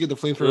yeah, once you get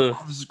the flamethrower, Ugh.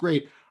 oh, this is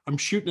great. I'm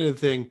shooting at a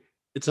thing,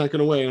 it's not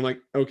gonna away. I'm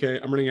like, okay,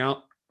 I'm running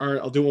out. All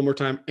right, I'll do it one more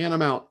time, and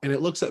I'm out. And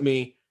it looks at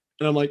me,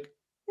 and I'm like,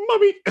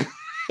 mommy,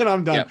 and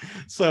I'm done. Yep.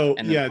 So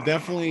And then yeah,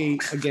 definitely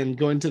again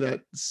going to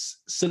that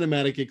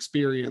cinematic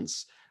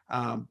experience.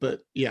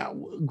 But yeah,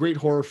 great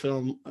horror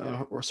film,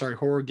 or sorry,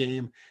 horror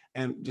game,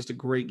 and just a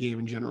great game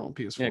in general on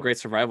PS4. yeah, great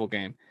survival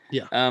game.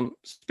 Yeah.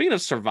 Speaking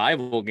of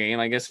survival game,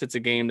 I guess it's a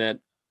game that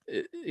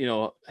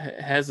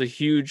has a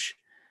huge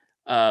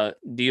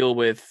deal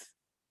with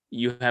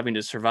you having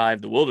to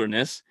survive the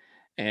wilderness.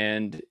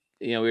 And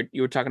you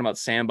were talking about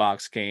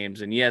sandbox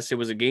games, and yes, it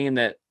was a game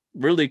that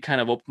really kind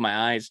of opened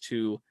my eyes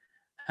to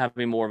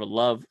having more of a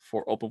love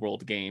for open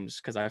world games,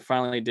 because I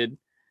finally did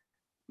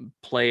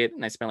play it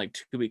and I spent like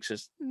 2 weeks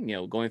just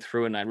going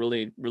through it, and I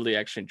really really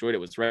actually enjoyed it.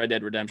 Was Red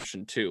Dead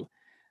Redemption 2.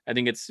 I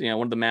think it's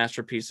one of the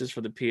masterpieces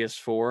for the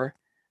PS4.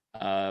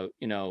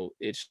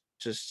 It's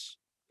just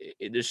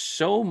there's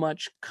so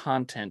much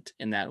content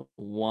in that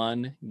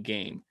one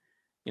game.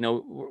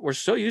 We're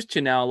so used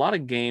to now, a lot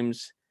of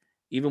games,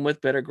 even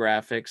with better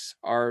graphics,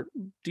 are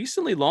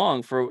decently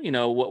long for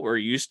what we're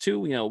used to.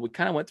 We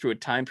kind of went through a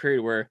time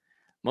period where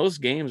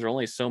most games are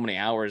only so many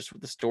hours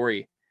with the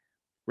story.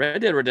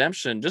 Red Dead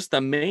Redemption, just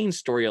the main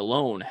story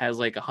alone, has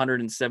like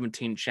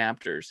 117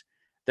 chapters.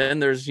 Then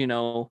there's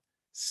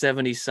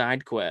 70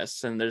 side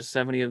quests, and there's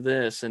 70 of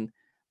this, and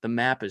the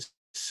map is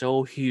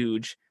so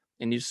huge,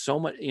 and you so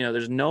much,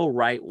 there's no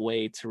right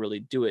way to really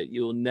do it.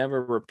 You'll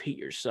never repeat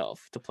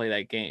yourself to play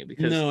that game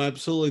because No,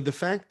 absolutely. The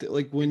fact that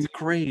like when it's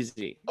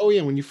crazy. oh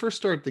yeah, when you first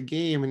start the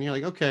game and you're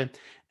like, okay,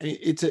 and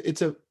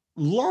it's a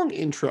long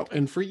intro,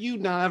 and for you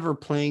not ever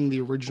playing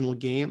the original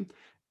game,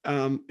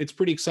 it's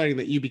pretty exciting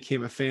that you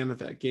became a fan of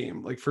that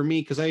game. Like for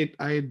me, because I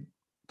had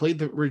played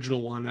the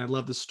original one, I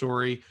love the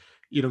story,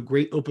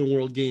 great open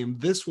world game.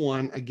 This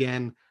one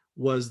again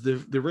was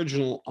the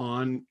original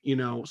on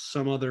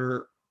some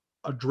other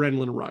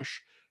adrenaline rush.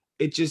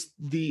 It just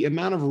the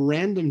amount of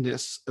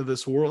randomness of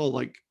this world,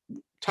 like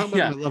talk about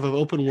Yeah. my love of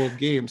open world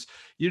games.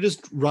 You're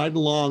just riding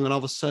along, and all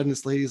of a sudden,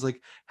 this lady's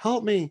like,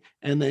 "Help me!"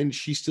 And then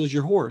she steals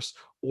your horse.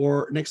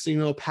 Or next thing you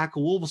know, a pack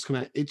of wolves come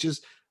out. It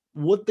just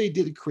what they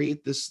did to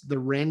create the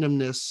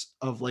randomness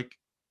of like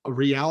a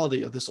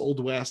reality of this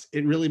old west.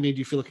 It really made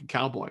you feel like a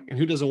cowboy. And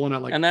who doesn't want to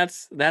like? And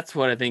that's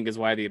what I think is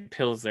why the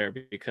appeal is there,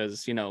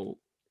 because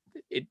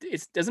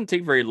it doesn't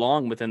take very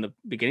long within the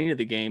beginning of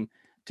the game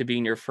to be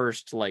in your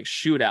first like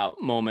shootout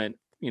moment.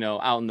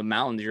 Out in the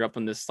mountains, you're up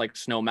in this like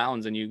snow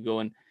mountains, and you go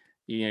and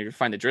you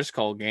find the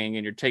Driscoll gang,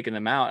 and you're taking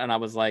them out. And I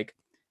was like,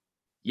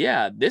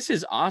 yeah, this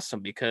is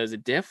awesome, because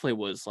it definitely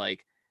was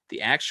like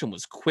the action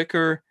was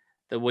quicker,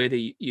 the way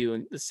that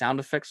the sound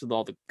effects with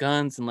all the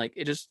guns, and like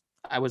it just,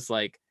 I was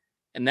like,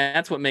 and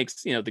that's what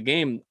makes the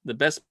game, the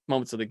best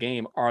moments of the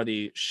game are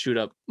the shoot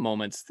up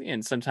moments.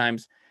 And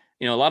sometimes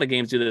a lot of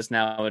games do this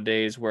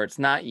nowadays where it's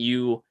not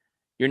you're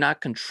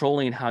not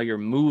controlling how you're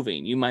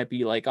moving. You might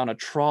be like on a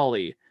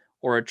trolley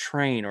or a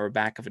train or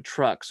back of a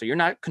truck. So you're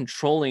not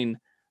controlling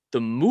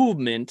the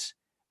movement,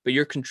 but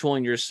you're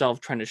controlling yourself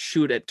trying to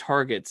shoot at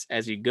targets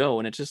as you go.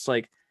 And it's just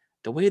like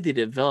the way they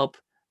develop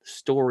the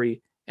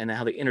story and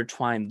how they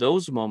intertwine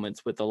those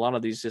moments with a lot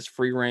of these just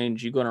free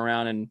range, you going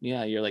around and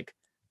you're like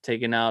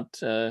taking out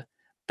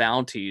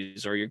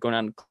bounties, or you're going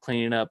out and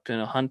cleaning up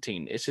and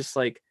hunting. It's just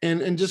like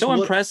and just so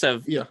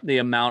impressive, yeah. the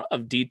amount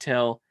of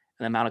detail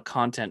and the amount of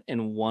content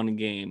in one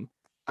game.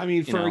 I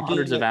mean, for a game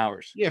hundreds of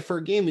hours. Yeah, for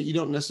a game that you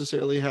don't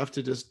necessarily have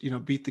to just,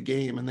 beat the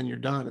game and then you're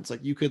done. It's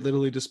like you could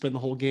literally just spend the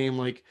whole game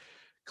like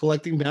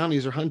collecting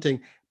bounties or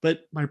hunting.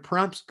 But my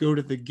props go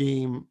to the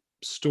game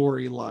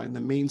storyline,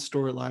 the main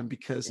storyline,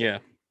 because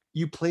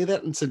you play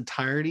that in its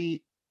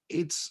entirety,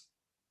 it's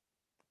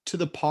to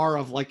the par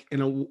of like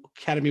an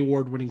Academy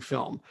Award winning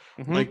film.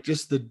 Like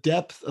just the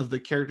depth of the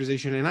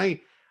characterization. And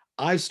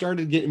I've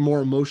started getting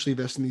more emotionally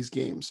invested in these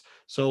games.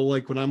 So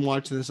like when I'm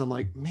watching this, I'm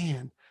like,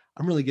 man,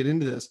 I'm really getting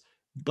into this.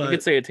 But you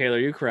could say it, Taylor.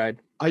 You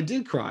cried. I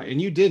did cry,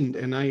 and you didn't,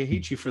 and I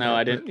hate you for that. No,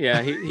 I didn't.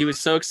 Yeah, he was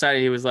so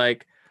excited. He was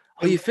like,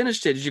 "Oh, you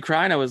finished it? Did you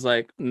cry?" And I was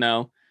like,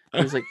 "No."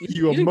 He was like,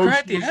 "You didn't cry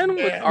at the end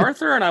with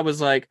Arthur?" And I was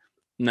like,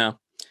 "No."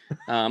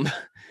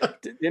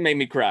 It made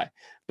me cry,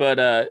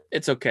 but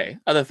it's okay.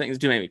 Other things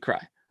do make me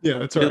cry. Yeah,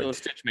 that's all right. Lilo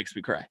Stitch makes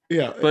me cry.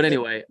 Yeah, but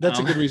anyway, that's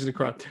a good reason to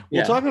cry.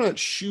 Well, talking about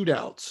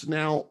shootouts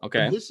now.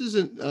 Okay, this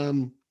isn't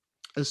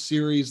a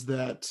series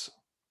that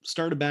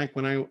started back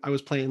when I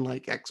was playing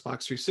like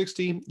Xbox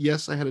 360.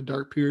 Yes, I had a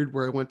dark period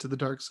where I went to the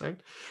dark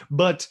side,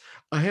 but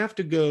I have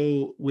to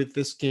go with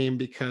this game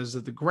because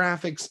of the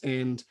graphics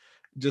and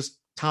just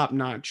top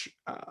notch.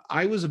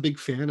 I was a big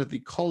fan of the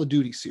Call of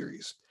Duty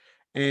series,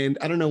 and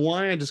I don't know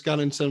why I just got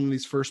into some of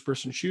these first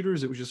person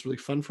shooters. It was just really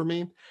fun for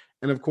me.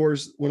 And of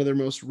course, one of their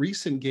most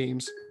recent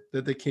games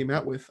that they came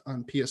out with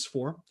on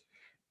PS4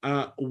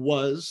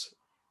 was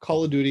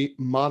Call of Duty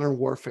Modern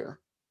Warfare.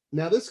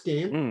 Now this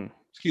game,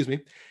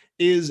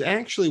 is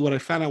actually what I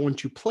found out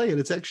once you play it.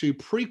 It's actually a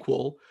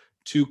prequel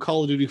to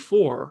Call of Duty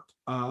 4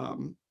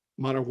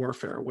 Modern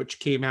Warfare, which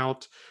came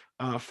out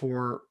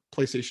for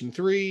PlayStation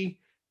 3,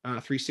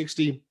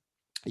 360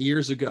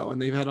 years ago.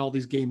 And they've had all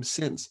these games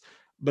since.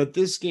 But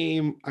this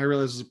game, I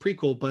realize, is a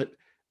prequel, but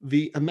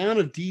the amount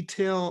of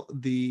detail,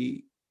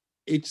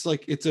 it's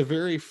a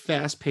very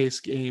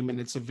fast-paced game, and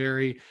it's a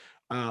very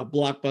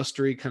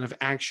blockbustery kind of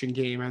action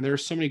game. And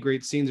there's so many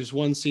great scenes. There's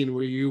one scene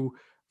where you've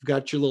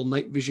got your little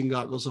night vision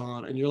goggles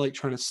on, and you're like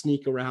trying to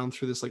sneak around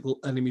through this like little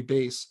enemy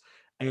base,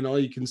 and all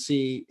you can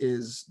see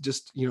is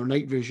just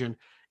night vision.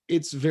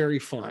 It's very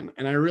fun,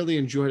 and I really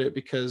enjoyed it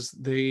because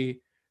they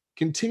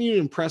continue to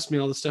impress me,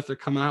 all the stuff they're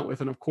coming out with.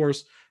 And of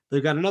course,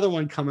 they've got another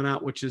one coming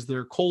out, which is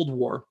their Cold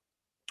War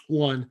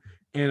one,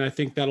 and I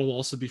think that'll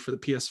also be for the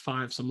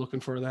PS5, so I'm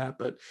looking for that.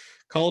 But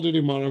Call of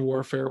Duty Modern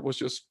Warfare was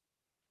just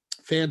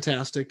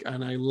fantastic,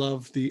 and I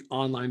love the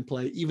online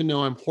play, even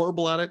though I'm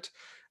horrible at it.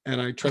 And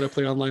I try to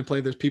play online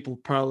play. There's people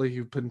probably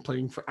who've been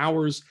playing for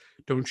hours,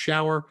 don't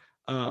shower,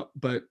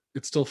 but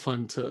it's still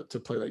fun to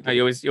play that game.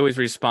 You always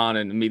respawn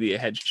and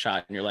immediate headshot,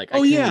 and you're like,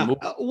 oh yeah,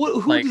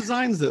 who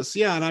designs this?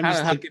 Yeah, and I'm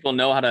just how people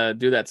know how to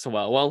do that so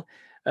well. Well,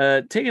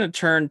 taking a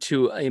turn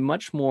to a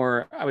much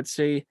more, I would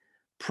say,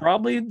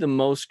 probably the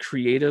most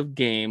creative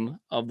game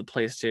of the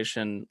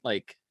PlayStation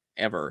like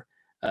ever,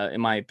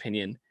 in my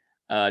opinion.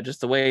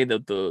 Just the way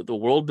that the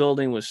world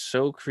building was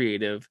so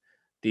creative.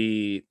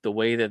 The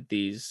way that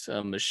these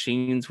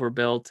machines were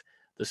built,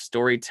 the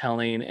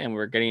storytelling, and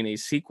we're getting a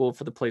sequel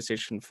for the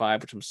PlayStation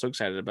 5, which I'm so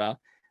excited about.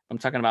 I'm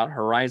talking about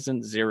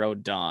Horizon Zero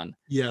Dawn.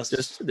 Yes.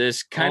 Just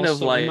this kind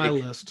of like on my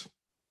list.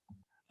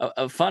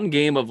 A fun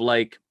game of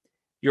like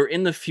you're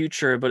in the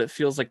future, but it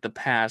feels like the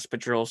past,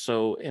 but you're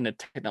also in a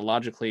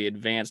technologically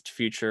advanced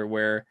future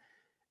where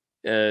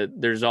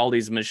there's all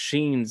these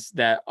machines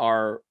that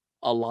are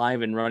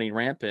alive and running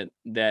rampant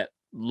that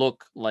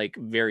look like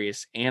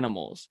various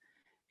animals.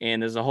 And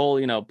there's a whole,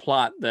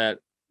 plot that,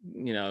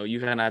 you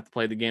kind of have to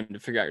play the game to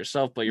figure out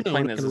yourself, but you're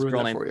playing as this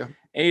girl named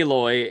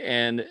Aloy,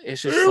 and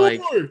it's just like,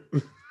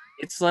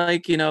 it's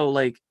like,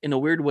 like in a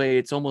weird way,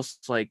 it's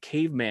almost like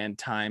caveman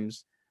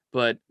times,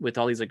 but with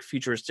all these like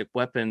futuristic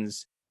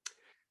weapons.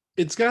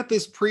 It's got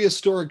this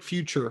prehistoric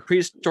future.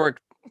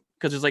 Prehistoric,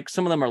 because there's like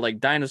some of them are like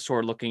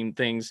dinosaur looking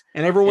things.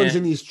 And everyone's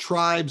in these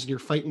tribes, and you're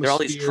fighting with all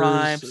these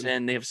tribes,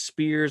 and they have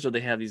spears or they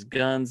have these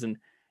guns, and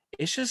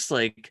it's just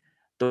like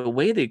the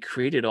way they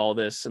created all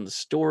this and the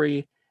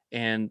story,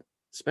 and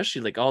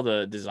especially like all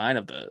the design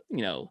of the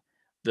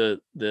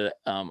the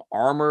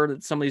armor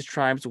that some of these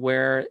tribes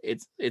wear.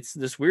 It's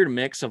this weird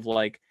mix of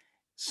like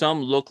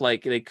some look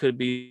like they could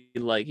be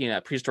like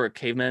prehistoric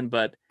cavemen,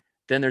 but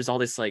then there's all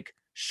this like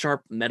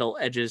sharp metal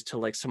edges to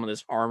like some of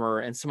this armor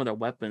and some of their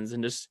weapons,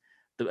 and just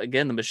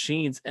the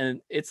machines.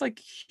 And it's like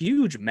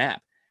huge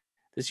map.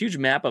 This huge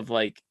map of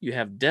like you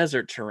have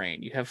desert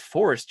terrain, you have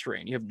forest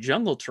terrain, you have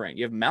jungle terrain,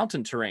 you have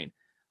mountain terrain,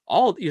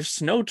 all your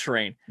snow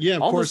terrain. Yeah,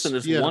 of all course,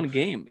 this in this one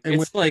game. And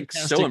it's like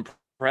so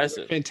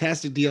impressive.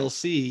 Fantastic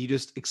DLC. You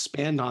just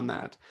expand on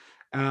that.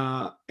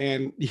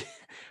 And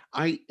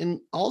I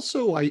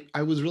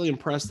was really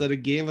impressed that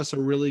it gave us a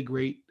really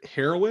great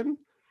heroine.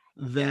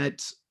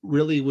 that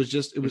really was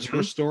just, it was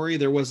her story.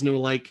 There was no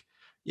like,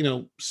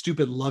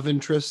 stupid love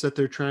interest that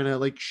they're trying to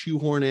like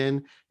shoehorn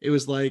in. It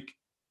was like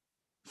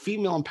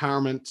female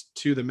empowerment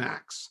to the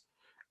max.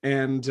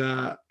 And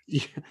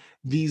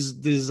these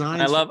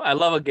designs. I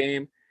love a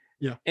game.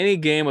 Yeah. Any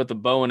game with a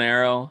bow and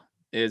arrow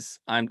is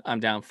I'm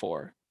down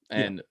for.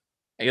 And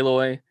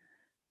Aloy,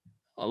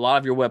 a lot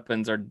of your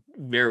weapons are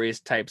various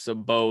types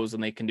of bows,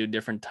 and they can do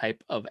different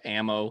type of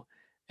ammo.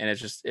 And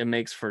it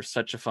makes for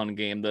such a fun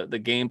game. The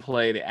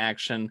gameplay, the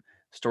action,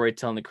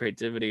 storytelling, the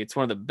creativity. It's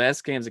one of the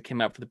best games that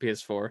came out for the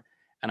PS4,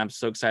 and I'm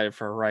so excited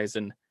for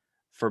Horizon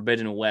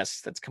Forbidden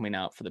West that's coming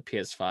out for the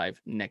PS5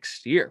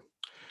 next year.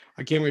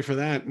 I can't wait for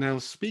that. Now,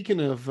 speaking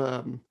of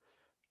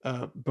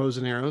bows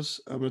and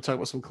arrows, I'm going to talk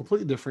about something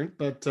completely different,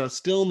 but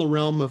still in the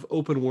realm of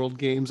open world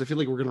games. I feel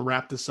like we're going to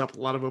wrap this up. A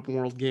lot of open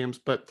world games,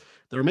 but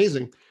they're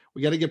amazing.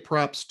 We got to give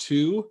props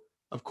to,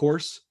 of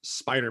course,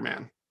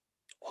 Spider-Man.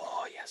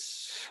 Oh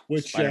yes,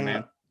 which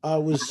Spider-Man.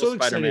 Was so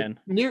Spider-Man.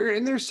 excited.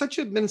 And there's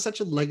been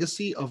such a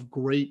legacy of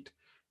great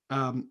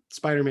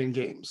Spider-Man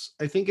games.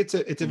 I think it's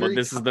a very.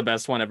 This is the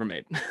best one ever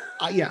made.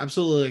 Yeah,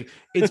 absolutely.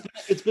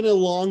 It's been a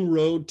long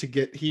road to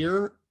get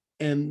here,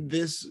 and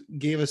this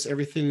gave us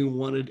everything we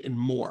wanted and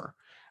more.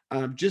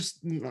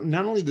 Just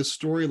not only the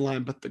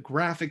storyline, but the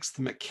graphics,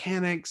 the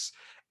mechanics,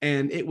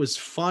 and it was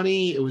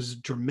funny. It was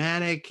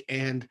dramatic,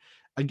 and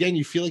again,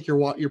 you feel like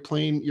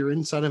you're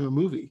inside of a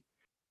movie.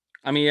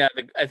 I mean, yeah,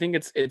 I think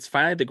it's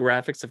finally the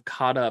graphics have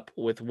caught up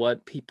with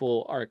what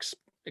people are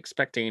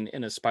expecting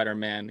in a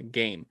Spider-Man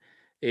game.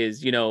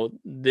 Is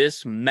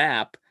this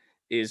map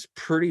is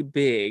pretty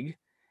big,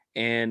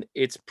 and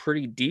it's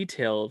pretty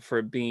detailed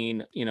for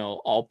being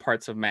all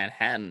parts of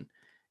Manhattan,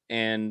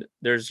 and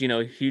there's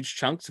huge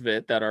chunks of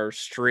it that are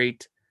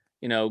straight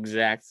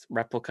exact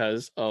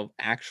replicas of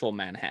actual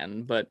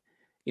Manhattan, but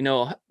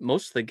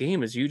most of the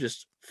game is you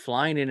just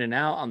flying in and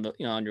out on the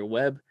on your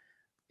web,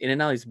 in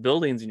and out of these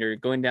buildings, and you're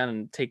going down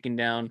and taking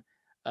down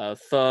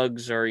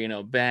thugs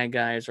or bad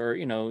guys, or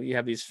you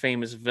have these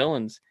famous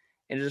villains.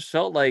 And it just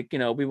felt like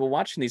we were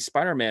watching these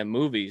Spider-Man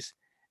movies,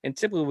 and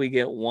typically we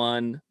get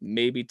one,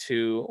 maybe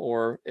two,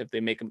 or if they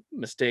make a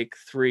mistake,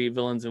 three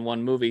villains in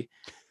one movie.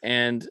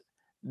 And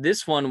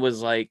this one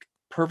was like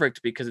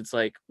perfect because it's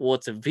like, well,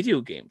 it's a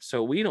video game,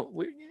 so we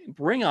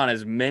bring on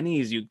as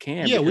many as you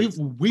can. Yeah, we've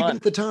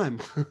got the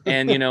time.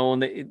 And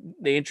when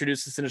they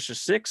introduced the Sinister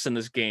Six in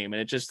this game, and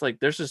it just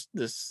like there's just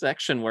this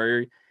section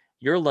where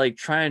you're like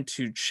trying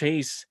to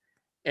chase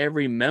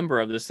every member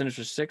of the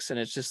Sinister Six, and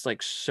it's just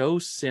like so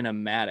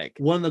cinematic.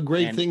 One of the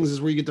great things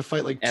is where you get to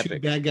fight like epic. two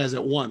bad guys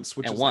at once,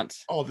 which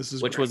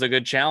was a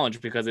good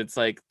challenge, because it's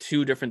like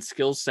two different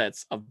skill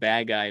sets of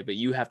bad guy, but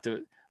you have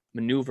to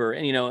maneuver.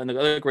 And and the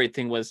other great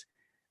thing was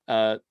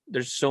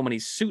there's so many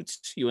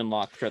suits you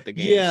unlock throughout the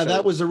game. Yeah, so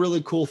that was a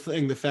really cool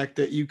thing. The fact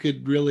that you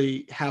could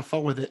really have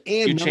fun with it,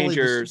 and you change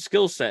your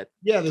skill set.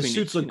 Yeah, the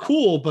suits are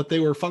cool, but they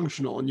were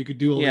functional, and you could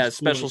do all these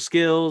special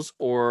skills,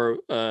 or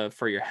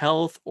for your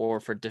health, or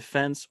for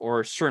defense,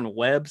 or certain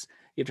webs.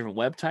 You have different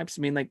web types.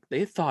 I mean, like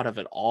they thought of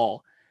it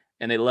all,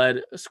 and they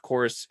led, of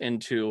course,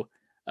 into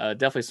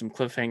definitely some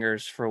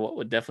cliffhangers for what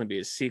would definitely be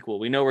a sequel.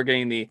 We know we're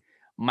getting the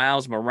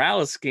Miles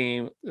Morales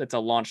game. That's a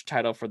launch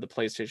title for the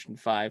PlayStation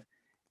 5.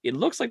 It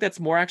looks like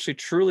that's more actually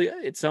truly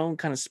its own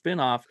kind of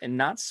spin-off, and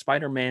not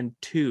Spider-Man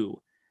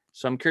 2.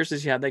 So I'm curious to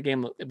see how that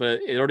game,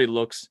 but it already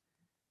looks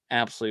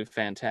absolutely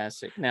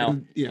fantastic. Now,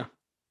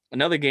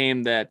 another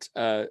game that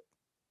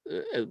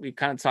we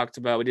kind of talked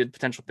about, we did a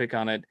potential pick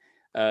on it.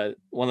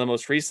 One of the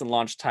most recent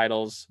launch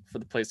titles for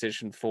the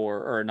PlayStation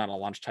 4, or not a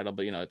launch title,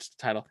 but it's a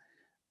title.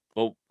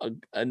 But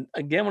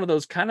again, one of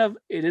those kind of,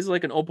 it is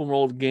like an open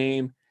world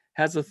game,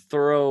 has a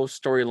thorough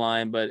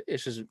storyline, but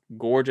it's just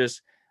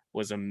gorgeous.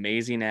 Was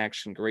amazing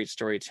action, great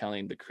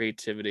storytelling, the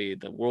creativity,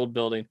 the world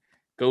building.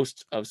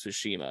 Ghost of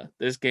Tsushima.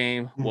 This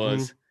game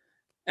was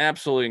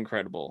absolutely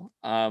incredible.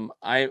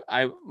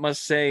 I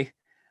must say,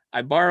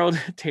 I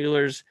borrowed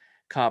Taylor's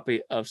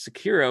copy of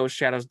Sekiro: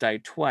 Shadows Die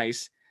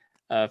Twice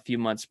a few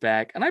months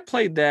back, and I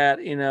played that.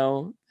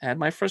 Had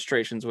my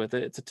frustrations with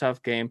it. It's a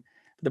tough game.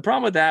 The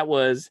problem with that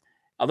was,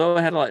 although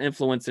it had a lot of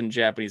influence in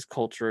Japanese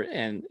culture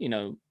and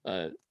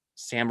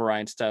samurai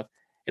and stuff,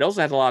 it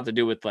also had a lot to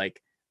do with like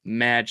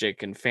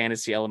magic and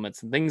fantasy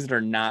elements and things that are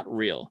not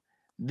real.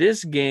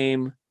 This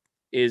game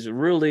is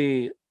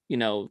really,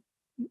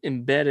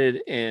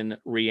 embedded in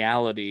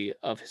reality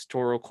of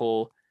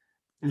historical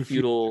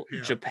feudal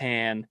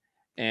Japan,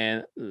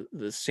 and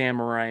the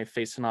samurai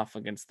facing off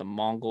against the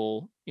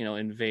Mongol,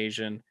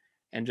 invasion,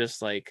 and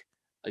just like,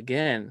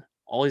 again,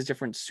 all these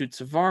different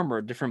suits of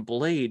armor, different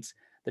blades,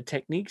 the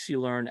techniques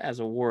you learn as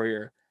a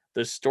warrior.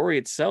 The story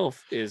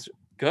itself is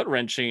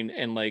gut-wrenching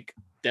and like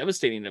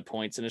devastating at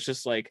points, and it's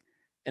just like,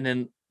 and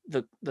then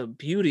the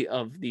beauty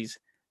of these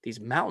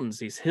mountains,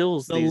 these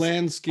hills, the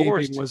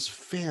landscaping was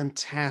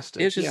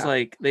fantastic. It's just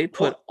like they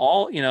put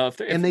all, they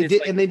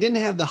didn't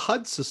have the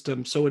HUD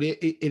system, so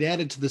it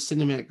added to the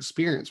cinematic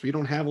experience where you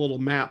don't have a little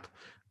map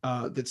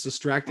that's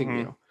distracting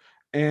you.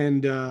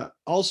 And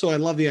also, I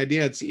love the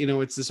idea. It's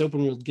it's this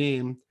open world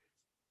game,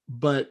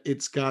 but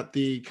it's got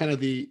the kind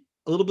of a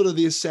little bit of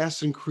the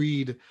Assassin's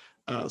Creed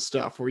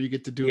stuff where you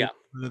get to do a Yeah.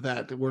 little bit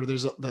of that, where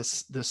there's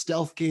the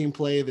stealth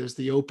gameplay, there's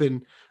the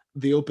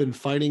open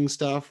fighting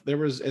stuff. There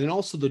was, and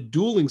also the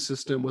dueling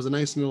system was a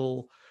nice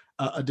little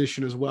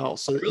addition as well.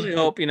 So I really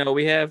hope,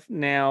 we have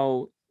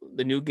now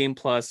the new Game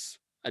Plus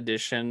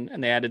edition,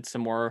 and they added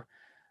some more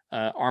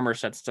armor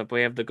set stuff.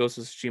 We have the Ghost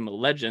of Tsushima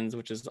Legends,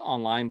 which is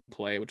online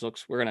play,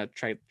 we're gonna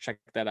try check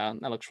that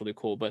out. That looks really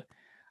cool. But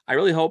I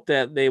really hope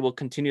that they will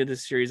continue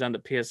this series on the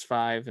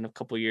PS5 in a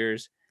couple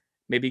years.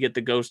 Maybe get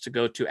the Ghost to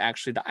go to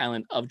actually the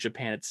island of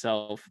Japan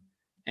itself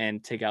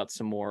and take out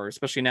some more,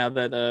 especially now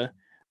that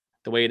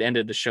the way it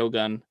ended, the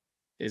Shogun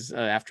is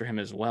after him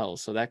as well.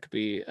 So that could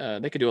be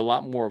they could do a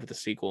lot more with the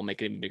sequel,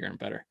 make it even bigger and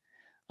better.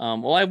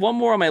 Well, I have one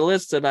more on my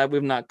list that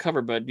we've not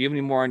covered, but do you have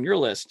any more on your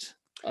list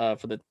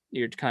for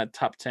your kind of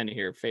top 10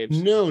 here,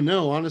 Faves?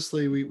 No,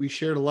 honestly, we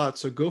shared a lot.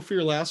 So go for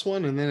your last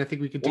one, and then I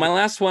think we could. Well, my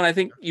last one, I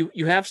think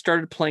you have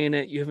started playing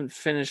it, you haven't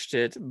finished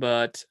it,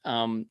 but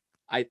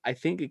I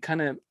think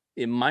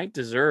it might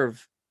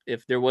deserve,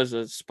 if there was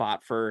a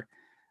spot for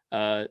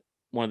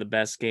one of the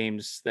best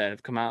games that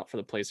have come out for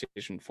the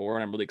PlayStation 4,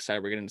 and I'm really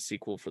excited we're getting a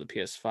sequel for the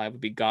PS5,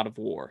 would be God of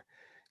War.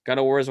 God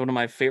of War is one of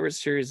my favorite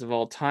series of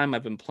all time.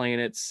 I've been playing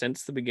it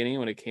since the beginning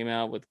when it came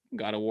out with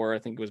God of War. I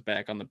think it was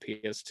back on the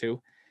PS2.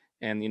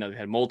 And, they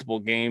had multiple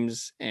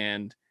games.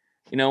 And,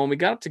 when we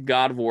got up to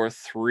God of War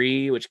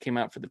 3, which came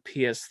out for the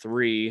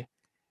PS3,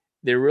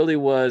 there really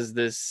was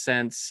this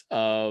sense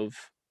of,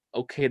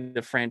 okay,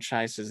 the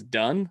franchise is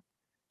done.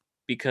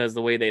 Because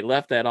the way they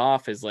left that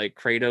off is like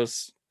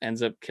Kratos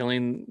ends up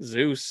killing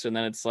Zeus. And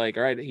then it's like,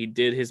 all right, he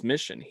did his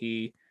mission.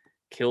 He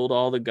killed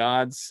all the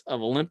gods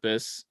of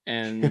Olympus,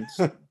 and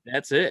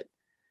that's it.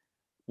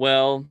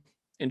 Well,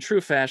 in true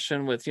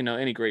fashion with,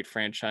 any great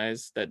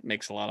franchise that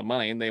makes a lot of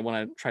money, and they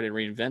want to try to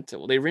reinvent it.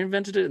 Well, they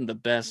reinvented it in the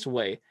best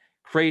way.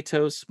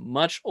 Kratos,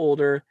 much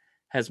older,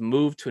 has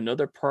moved to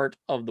another part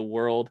of the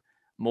world,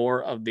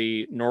 more of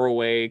the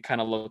Norway kind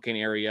of looking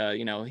area.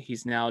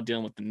 He's now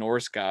dealing with the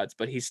Norse gods,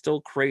 but he's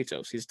still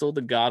Kratos. He's still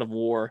the god of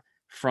war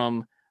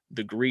from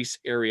the Greece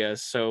area.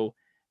 So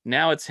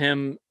now it's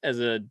him as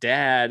a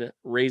dad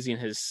raising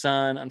his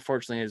son.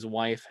 Unfortunately, his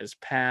wife has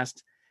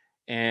passed,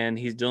 and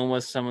he's dealing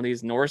with some of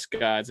these Norse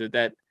gods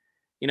that,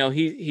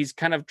 he's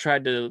kind of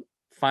tried to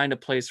find a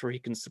place where he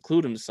can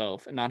seclude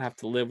himself and not have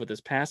to live with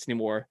his past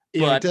anymore.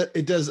 Yeah, but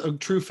it does a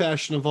true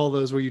fashion of all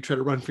those where you try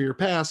to run from your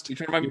past. You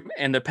try to run,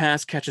 and the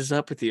past catches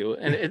up with you.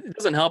 And it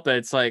doesn't help that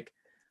it's like,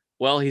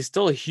 well, he's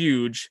still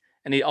huge,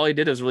 and all he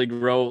did was really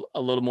grow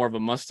a little more of a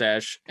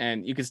mustache,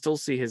 and you can still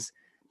see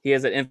he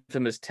has that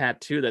infamous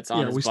tattoo that's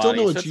on his body. We still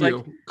know it's you,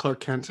 like,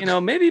 Clark Kent.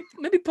 Maybe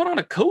put on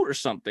a coat or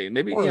something.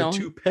 Maybe, or a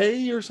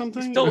toupee or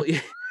something. Still,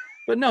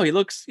 but no, he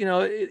looks,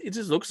 it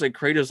just looks like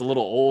Kratos a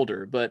little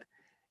older, but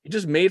it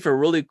just made for a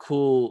really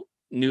cool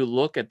new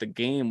look at the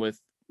game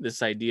with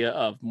this idea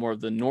of more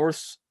of the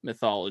Norse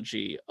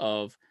mythology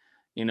of,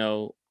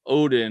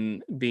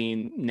 Odin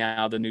being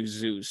now the new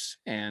Zeus,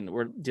 and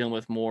we're dealing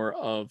with more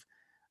of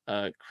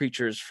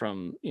creatures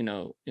from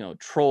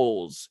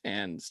trolls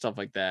and stuff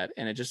like that.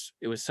 And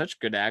it was such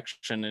good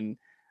action. And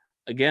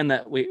again,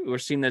 that we're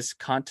seeing this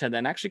content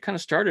that actually kind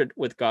of started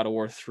with God of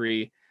War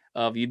 3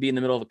 of you'd be in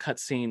the middle of a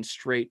cutscene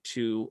straight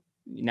to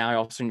now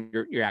all of a sudden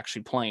you're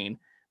actually playing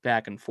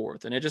back and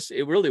forth. And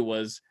it really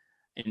was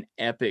an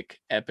epic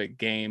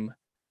game.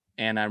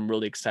 And I'm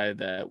really excited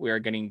that we are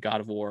getting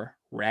God of War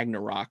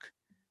Ragnarok,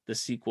 the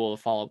sequel,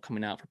 the follow-up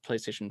coming out for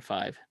PlayStation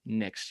 5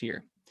 next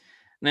year.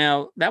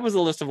 Now, that was a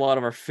list of a lot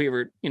of our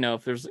favorite,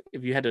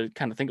 if you had to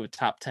kind of think of a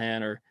top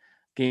 10 or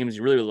games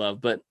you really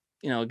love. But,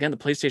 again, the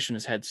PlayStation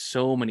has had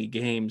so many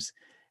games,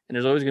 and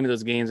there's always going to be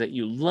those games that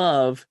you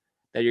love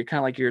that you're kind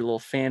of like your little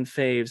fan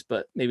faves,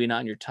 but maybe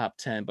not in your top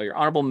 10, but your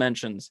honorable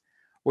mentions.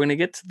 We're going to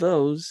get to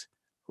those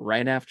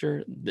right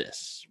after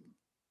this.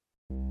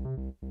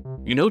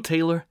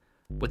 Taylor,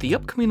 with the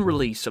upcoming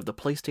release of the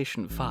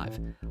PlayStation 5,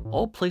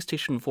 all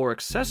PlayStation 4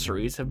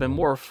 accessories have been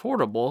more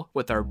affordable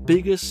with our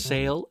biggest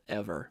sale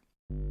ever.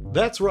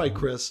 That's right,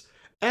 Chris.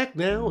 Act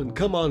now and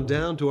come on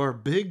down to our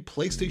big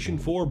PlayStation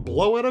 4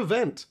 blowout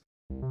event.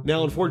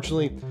 Now,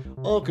 unfortunately,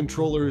 all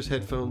controllers,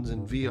 headphones,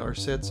 and VR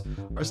sets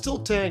are still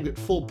tagged at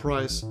full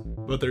price,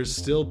 but there's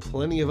still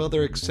plenty of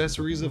other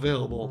accessories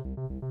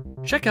available.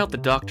 Check out the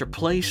Dr.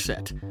 Play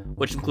set,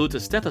 which includes a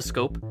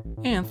stethoscope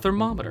and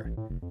thermometer.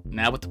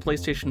 Now with the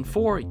PlayStation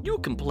 4, you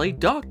can play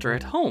doctor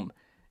at home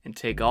and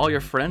take all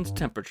your friends'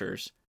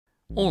 temperatures.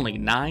 Only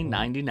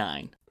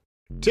 $9.99.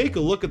 Take a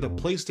look at the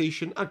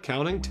PlayStation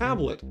Accounting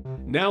Tablet,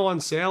 now on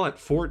sale at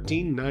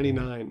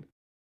 $14.99.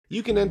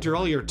 You can enter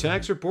all your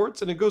tax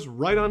reports and it goes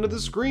right onto the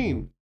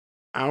screen.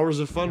 Hours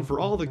of fun for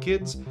all the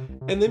kids,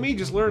 and they may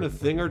just learn a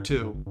thing or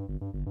two.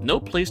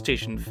 No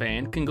PlayStation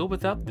fan can go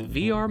without the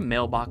VR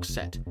mailbox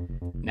set.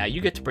 Now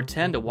you get to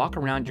pretend to walk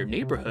around your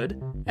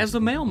neighborhood as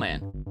the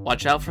mailman.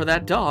 Watch out for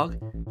that dog,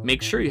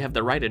 make sure you have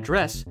the right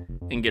address,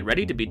 and get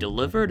ready to be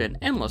delivered an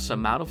endless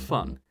amount of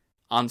fun.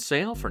 On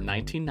sale for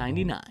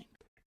 $19.99.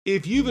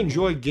 If you've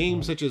enjoyed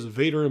games such as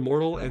Vader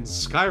Immortal and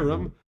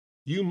Skyrim,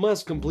 You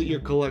must complete your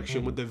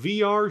collection with the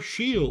VR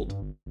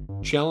Shield.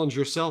 Challenge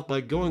yourself by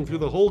going through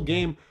the whole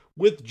game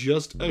with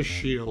just a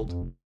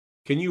shield.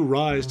 Can you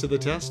rise to the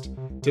test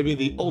to be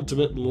the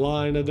ultimate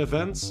line of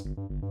defense?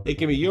 It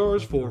can be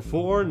yours for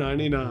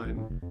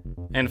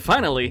 $4.99. And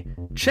finally,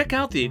 check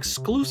out the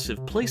exclusive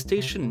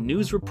PlayStation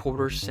News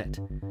Reporter set.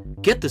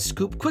 Get the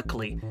scoop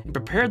quickly and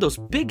prepare those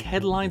big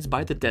headlines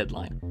by the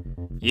deadline.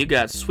 You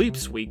got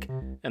sweeps week,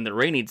 and the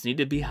ratings need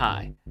to be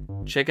high.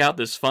 Check out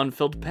this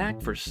fun-filled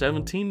pack for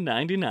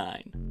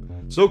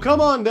 $17.99. So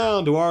come on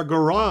down to our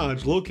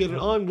garage located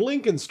on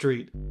Lincoln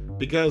Street,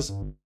 because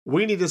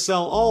we need to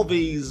sell all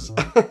these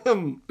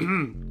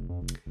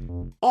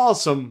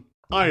awesome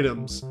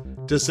items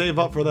to save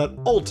up for that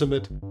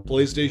ultimate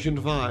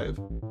PlayStation 5.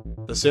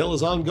 The sale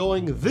is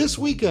ongoing this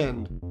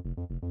weekend.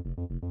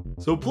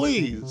 So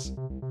please,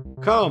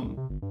 come.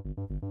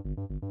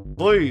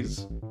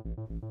 Please.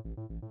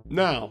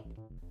 Now.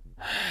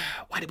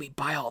 Why did we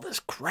buy all this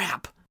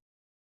crap?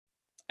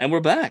 And we're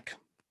back.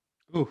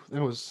 Ooh,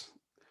 that was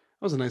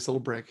a nice little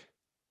break.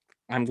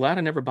 I'm glad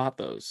I never bought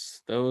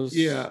those.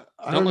 Yeah,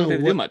 I don't don't look know like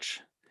they do much.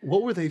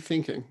 What were they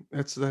thinking?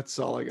 That's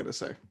all I gotta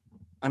say.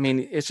 I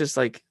mean, it's just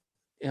like,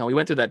 we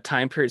went through that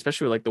time period,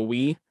 especially with like the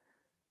Wii,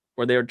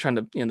 where they were trying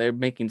to, they're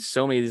making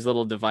so many of these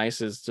little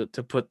devices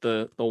to put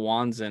the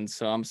wands in.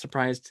 So I'm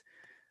surprised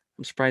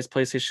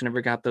PlayStation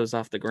never got those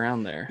off the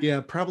ground there. Yeah,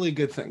 probably a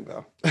good thing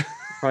though.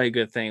 Probably a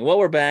good thing. Well,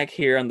 we're back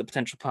here on the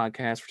Potential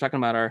Podcast. We're talking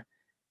about our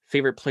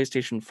favorite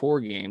PlayStation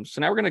 4 games.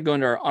 So now we're going to go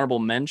into our honorable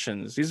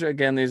mentions. These are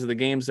the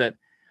games that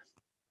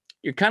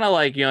you're kind of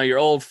like, your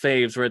old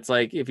faves, where it's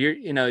like, if you're,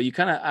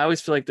 I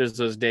always feel like there's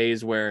those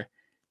days where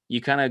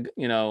you kind of,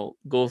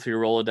 go through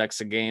your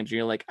Rolodex of games and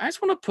you're like, I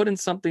just want to put in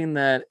something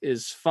that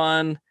is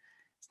fun.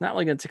 It's not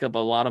really going to take up a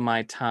lot of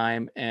my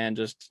time and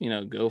just,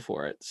 go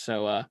for it.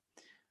 So,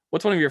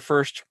 what's one of your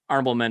first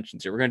honorable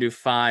mentions here? We're going to do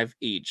 5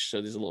 each.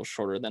 So these are a little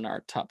shorter than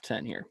our top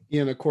 10 here.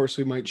 Yeah, and of course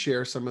we might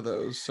share some of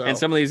those. So. And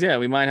some of these,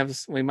 we might have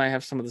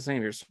some of the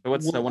same here. So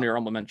what's one of your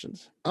honorable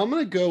mentions? I'm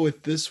going to go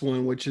with this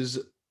one, which is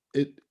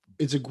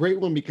it's a great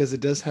one because it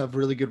does have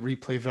really good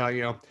replay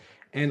value.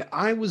 And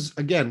I was,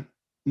 again,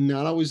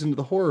 not always into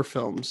the horror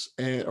films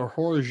or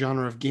horror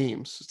genre of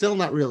games. Still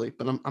not really,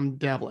 but I'm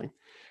dabbling.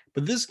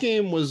 But this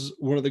game was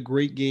one of the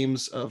great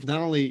games of, not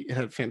only it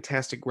had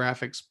fantastic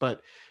graphics,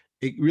 but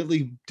it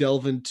really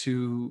delved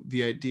into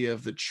the idea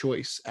of the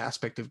choice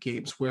aspect of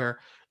games, where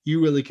you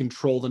really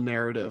control the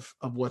narrative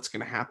of what's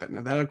going to happen.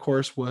 And that, of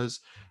course, was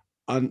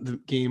on the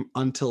game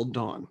Until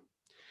Dawn.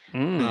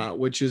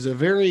 Which is a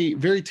very,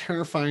 very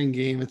terrifying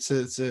game. It's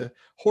a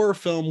horror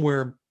film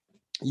where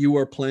you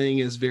are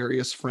playing as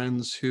various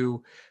friends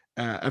who,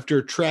 after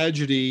a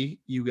tragedy,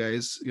 you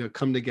guys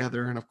come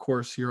together, and of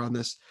course you're on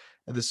this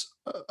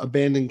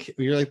abandoned.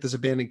 You're like this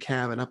abandoned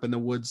cabin up in the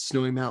woods,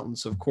 snowy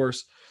mountains. So of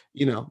course,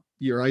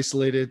 you're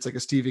isolated. It's like a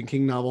Stephen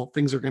King novel.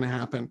 Things are going to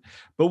happen.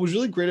 But what was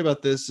really great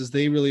about this is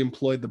they really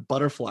employed the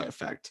butterfly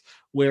effect.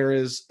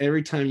 Whereas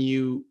every time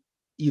you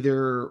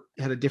either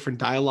had a different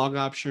dialogue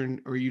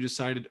option, or you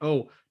decided,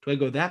 oh, do I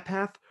go that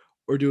path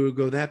or do I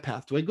go that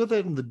path? Do I go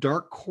that in the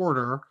dark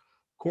corridor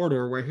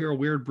where I hear a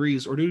weird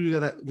breeze, or do you do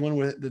that one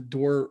where the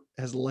door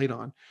has a light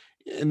on?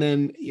 And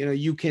then,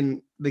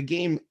 the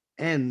game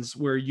ends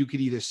where you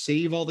could either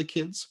save all the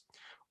kids,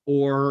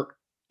 or,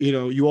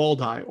 you all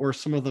die, or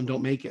some of them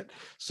don't make it.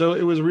 So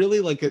it was really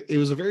it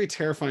was a very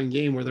terrifying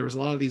game where there was a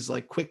lot of these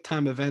like quick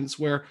time events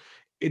where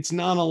it's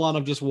not a lot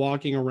of just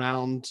walking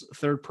around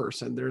third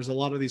person. There's a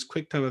lot of these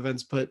quick time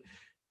events, but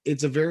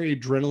it's a very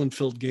adrenaline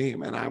filled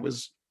game. And I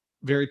was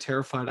very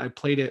terrified. I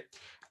played it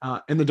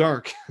in the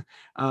dark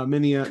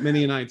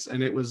many nights,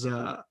 and it was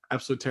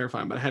absolutely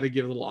terrifying, but I had to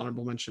give a little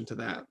honorable mention to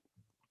that.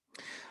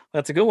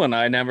 That's a good one.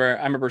 I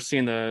remember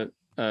seeing the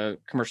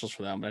commercials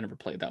for that, but I never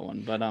played that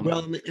one. But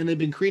well, and they've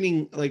been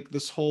creating like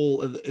this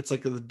whole, it's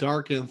like the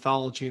dark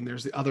anthology, and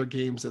there's the other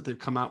games that they've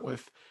come out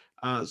with.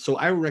 So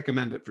I would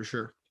recommend it for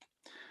sure.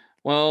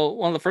 Well,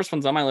 one of the first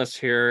ones on my list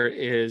here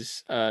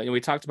is, we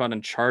talked about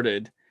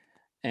Uncharted,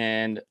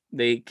 and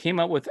they came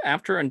out with,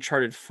 after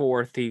Uncharted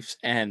 4 Thief's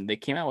End, they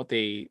came out with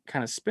a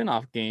kind of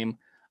spin-off game,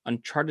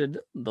 Uncharted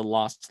The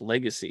Lost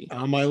Legacy.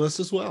 On my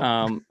list as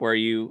well. Where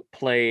you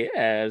play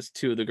as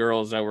 2 of the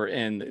girls that were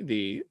in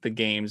the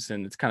games,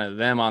 and it's kind of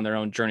them on their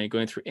own journey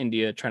going through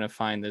India, trying to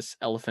find this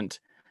elephant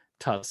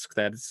tusk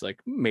that is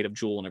like made of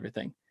jewel and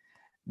everything.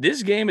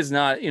 This game is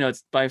not,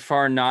 it's by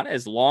far not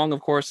as long,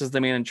 of course, as the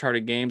main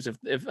Uncharted games.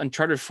 If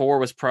Uncharted 4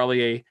 was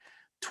probably a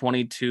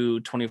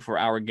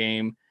 24-hour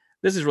game,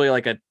 this is really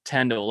like a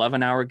 10 to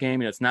 11 hour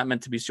game. It's not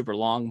meant to be super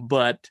long,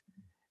 but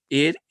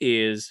it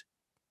is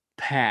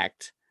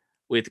packed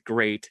with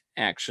great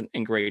action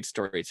and great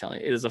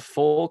storytelling. It is a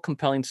full,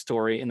 compelling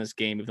story in this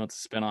game, even though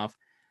it's a spinoff.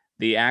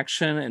 The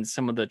action and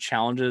some of the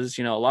challenges,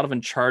 a lot of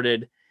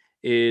Uncharted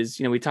is,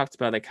 we talked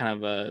about that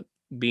kind of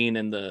being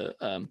in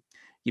the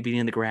you being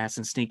in the grass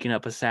and sneaking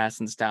up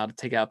assassin style to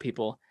take out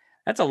people.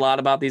 That's a lot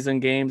about these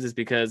in games, is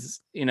because,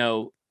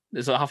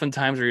 there's often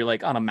times where you're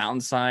like on a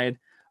mountainside,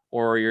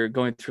 or you're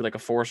going through like a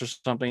forest or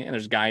something, and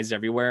there's guys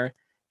everywhere.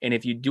 And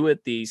if you do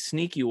it the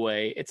sneaky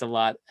way, it's a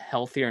lot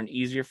healthier and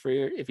easier for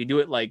you. If you do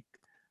it like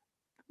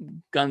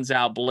guns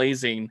out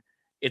blazing,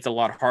 it's a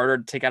lot harder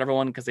to take out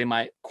everyone because they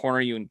might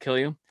corner you and kill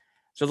you.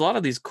 So there's a lot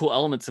of these cool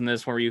elements in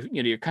this where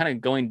you're kind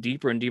of going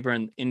deeper and deeper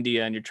in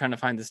India and you're trying to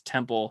find this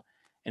temple,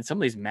 and some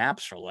of these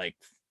maps are like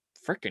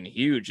freaking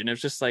huge. And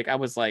it's just like I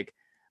was like,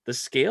 the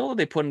scale that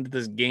they put into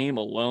this game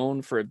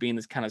alone for it being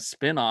this kind of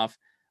spin-off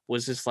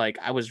was just like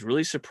I was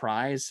really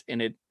surprised.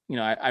 And it,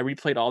 I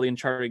replayed all the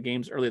Uncharted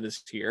games earlier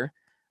this year,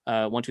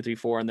 1, 2, 3,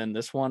 4, and then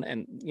this one.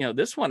 And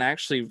this one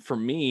actually for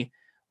me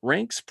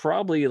ranks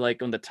probably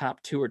like on the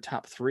top 2 or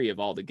top 3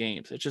 of all the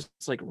games. It's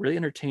like really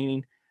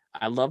entertaining.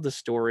 I love the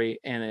story,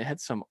 and it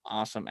had some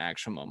awesome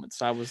action moments.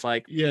 So I was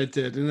like, Yeah, it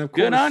did. And of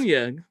good on course,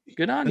 you.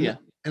 Good on you.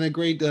 and a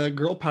great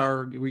girl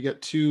power. We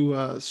get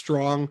two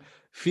strong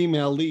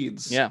female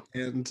leads. Yeah.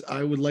 And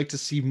I would like to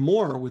see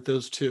more with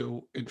those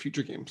two in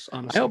future games,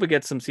 honestly. I hope it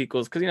gets some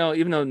sequels because,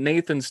 even though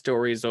Nathan's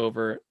story is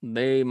over,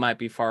 they might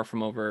be far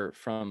from over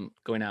from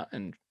going out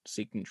and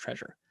seeking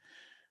treasure.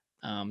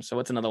 So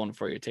what's another one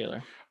for you,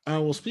 Taylor?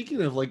 Well,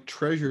 speaking of like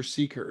treasure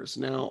seekers,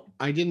 now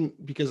I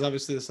didn't, because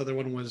obviously this other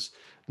one was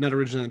not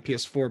originally on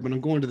PS4, but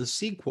I'm going to the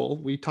sequel.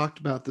 We talked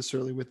about this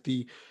earlier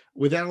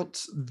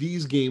without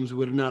these games, we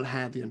would have not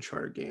had the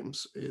Uncharted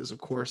games. Is of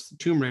course the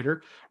Tomb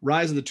Raider,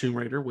 Rise of the Tomb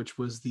Raider, which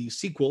was the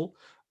sequel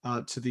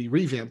to the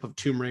revamp of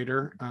Tomb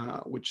Raider,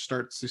 which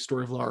starts the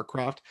story of Lara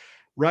Croft.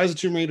 Rise of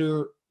Tomb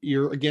Raider,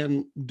 you're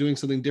again doing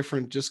something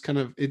different. Just kind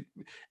of, it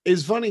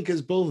is funny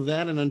because both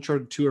that and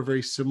Uncharted 2 are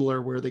very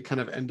similar where they kind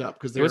of end up,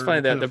 because it was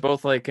funny that they're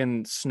both like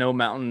in Snow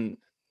Mountain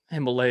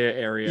Himalaya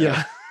area.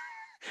 Yeah.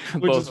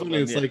 Which is funny.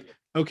 It's like,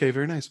 okay,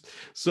 very nice.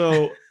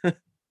 So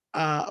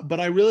but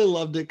I really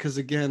loved it because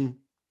again,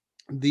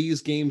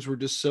 these games were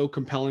just so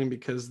compelling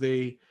because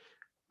they,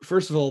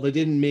 first of all, they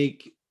didn't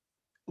make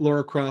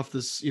Lara Croft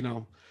this,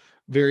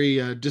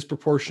 very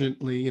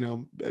disproportionately,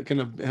 kind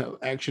of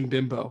action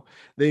bimbo.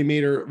 They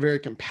made her very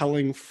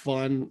compelling,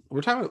 fun.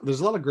 We're talking, there's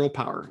a lot of girl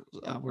power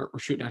we're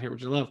shooting out here,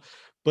 which I love,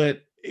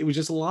 but it was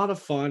just a lot of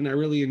fun. I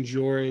really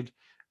enjoyed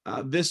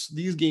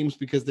these games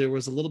because there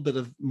was a little bit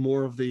of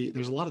more of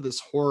there's a lot of this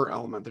horror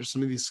element. There's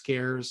some of these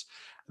scares.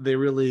 They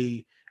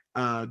really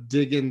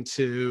dig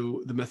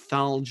into the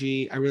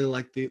mythology. I really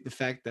like the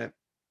fact that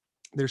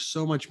there's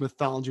so much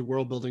mythology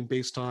world building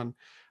based on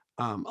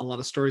a lot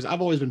of stories.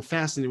 I've always been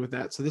fascinated with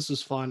that. So this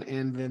was fun.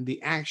 And then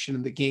the action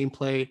and the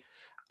gameplay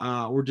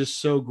were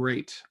just so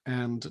great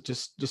and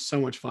just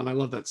so much fun. I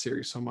love that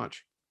series so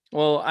much.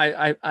 Well,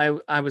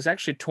 I was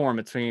actually torn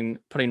between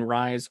putting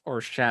Rise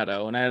or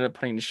Shadow, and I ended up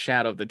putting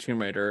Shadow of the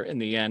Tomb Raider in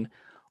the end,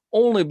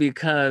 only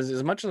because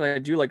as much as I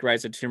do like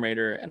Rise of Tomb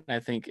Raider, and I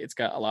think it's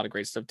got a lot of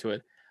great stuff to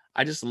it,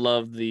 I just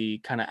love the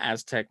kind of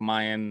Aztec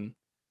Mayan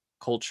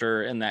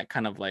culture and that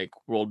kind of like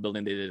world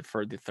building they did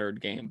for the third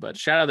game. But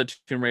Shadow of the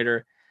Tomb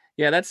Raider,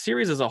 yeah, that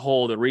series as a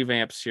whole, the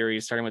revamp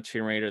series, starting with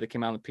Tomb Raider, that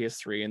came out on the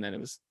PS3 and then it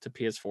was to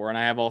PS4, and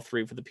I have all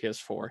 3 for the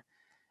PS4.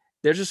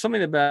 There's just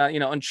something about,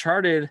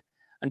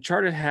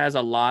 Uncharted has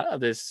a lot of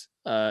this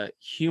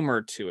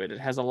humor to it. It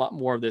has a lot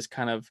more of this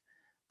kind of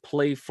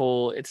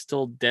playful, it's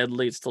still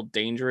deadly, it's still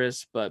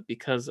dangerous, but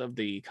because of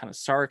the kind of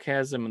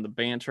sarcasm and the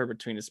banter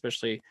between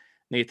especially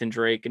Nathan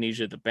Drake and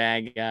usually the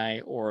bad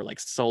guy or like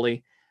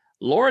Sully,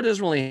 Laura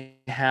doesn't really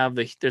have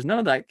there's none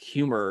of that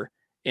humor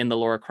in the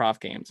Lara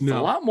Croft games. It's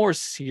a lot more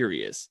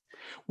serious.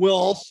 Well,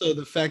 also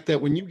the fact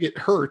that when you get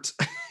hurt,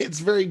 it's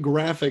very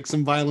graphic,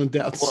 some violent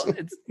deaths.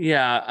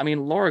 Well, I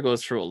mean, Laura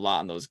goes through a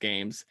lot in those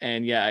games,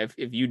 and yeah,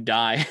 if you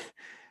die,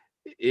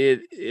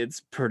 it's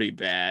pretty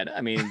bad.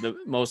 I mean, the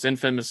most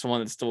infamous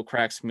one that still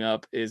cracks me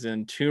up is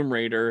in Tomb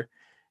Raider.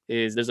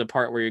 There's a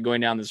part where you're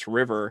going down this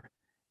river,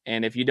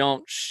 and if you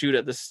don't shoot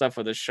at this stuff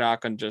with a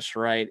shotgun just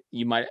right,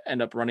 you might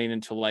end up running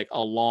into like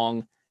a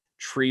long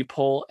tree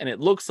pole, and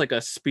it looks like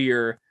a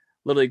spear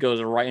literally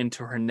goes right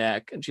into her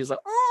neck, and she's like,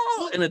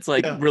 oh, and it's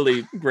like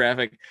really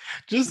graphic.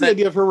 Just the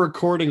idea of her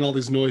recording all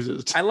these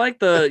noises. I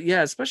like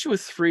especially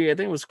with 3, I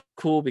think it was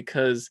cool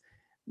because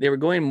they were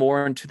going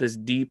more into this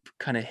deep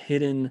kind of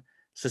hidden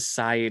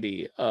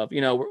society of,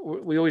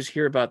 we always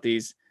hear about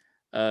these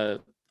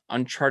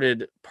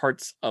uncharted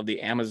parts of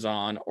the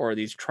Amazon or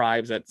these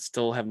tribes that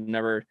still have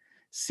never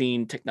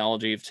seen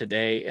technology of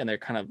today, and they're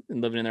kind of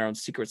living in their own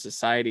secret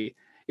society.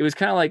 It was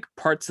kind of like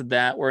parts of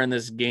that were in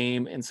this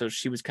game, and so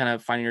she was kind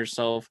of finding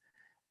herself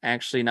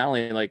actually not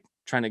only like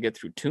trying to get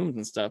through tombs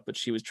and stuff, but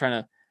she was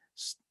trying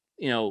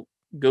to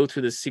go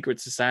through this secret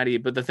society.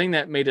 But the thing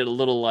that made it a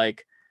little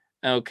like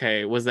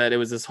okay was that it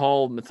was this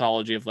whole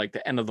mythology of like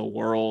the end of the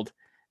world,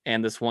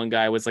 and this one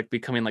guy was like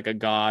becoming like a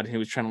god who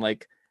was trying to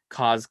like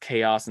cause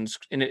chaos, and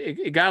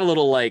it got a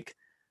little like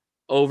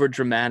over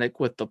dramatic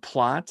with the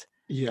plot.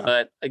 Yeah.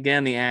 But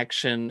again, the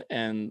action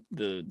and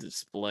the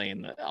display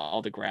and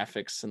all the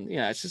graphics, and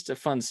it's just a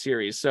fun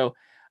series. So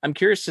I'm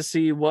curious to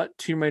see what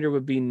Tomb Raider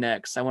would be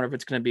next. I wonder if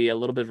it's going to be a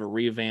little bit of a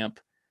revamp,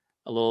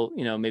 a little,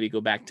 maybe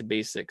go back to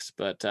basics,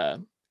 but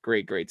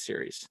great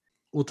series.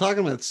 Well,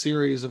 talking about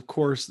series, of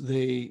course,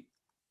 they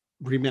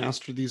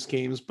remastered these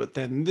games, but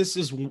then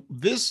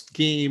this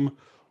game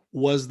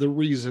was the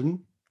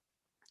reason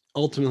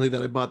ultimately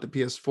that I bought the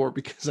PS4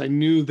 because I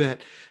knew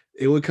that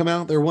it would come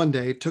out there one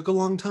day. It took a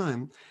long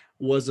time.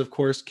 Was of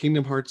course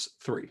Kingdom Hearts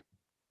 3.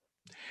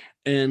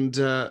 And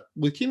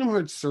with Kingdom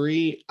Hearts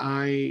 3,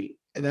 I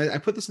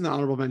put this in the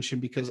honorable mention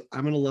because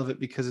I'm gonna love it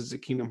because it's a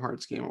Kingdom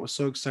Hearts game. I was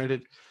so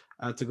excited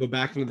to go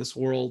back into this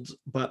world,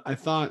 but I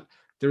thought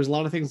there was a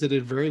lot of things that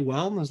did very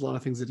well, and there's a lot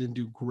of things that didn't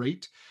do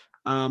great.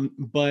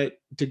 But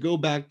to go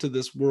back to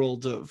this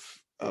world of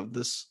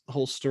this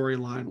whole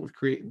storyline with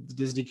creating the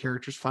Disney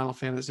characters, Final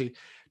Fantasy,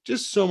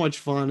 just so much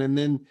fun. And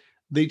then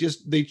they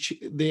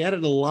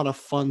added a lot of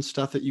fun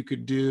stuff that you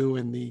could do,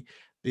 and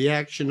the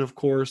action, of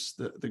course,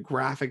 the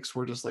graphics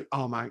were just like,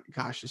 oh my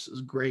gosh, this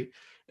is great.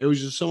 It was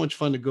just so much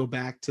fun to go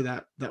back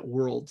to that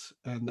world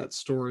and that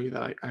story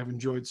that I've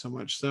enjoyed so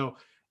much. So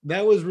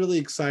that was really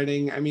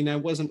exciting. I mean, I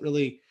wasn't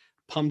really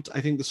pumped.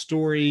 I think the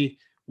story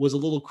was a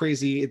little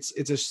crazy.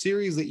 It's a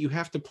series that you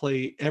have to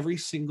play every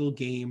single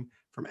game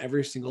from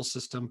every single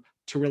system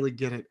to really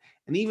get it.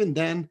 And even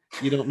then,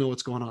 you don't know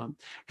what's going on.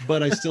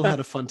 But I still had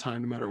a fun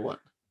time no matter what.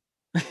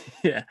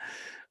 Yeah.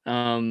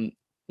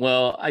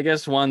 Well, I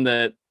guess one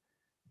that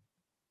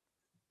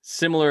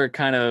similar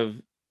kind of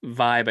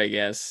vibe, I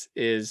guess,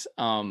 is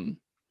because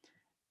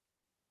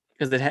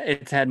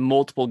it's had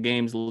multiple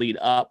games lead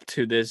up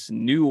to this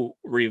new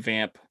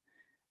revamp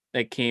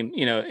that came.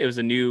 It was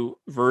a new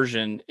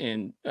version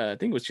in I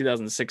think it was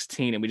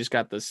 2016, and we just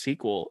got the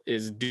sequel.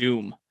 Is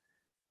Doom.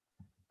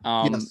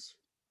 Yes.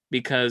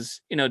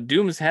 Because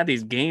Doom's had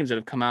these games that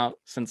have come out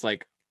since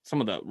like some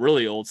of the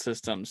really old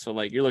systems. So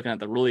like you're looking at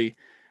the really,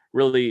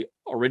 really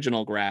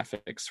original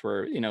graphics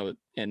where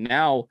and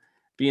now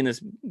being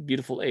this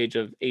beautiful age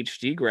of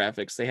HD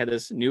graphics, they had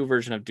this new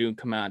version of Doom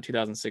come out in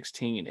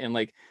 2016, and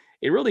like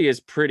it really is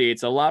pretty.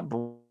 It's a lot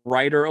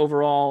brighter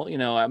overall.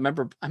 I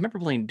remember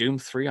playing Doom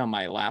 3 on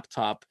my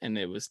laptop, and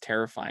it was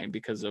terrifying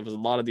because there was a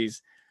lot of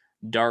these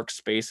dark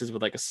spaces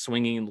with like a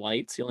swinging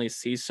lights. You only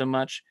see so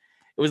much.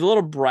 It was a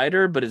little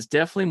brighter, but it's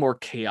definitely more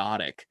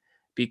chaotic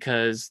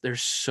because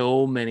there's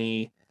so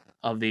many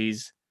of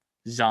these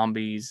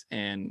zombies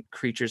and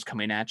creatures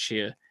coming at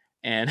you,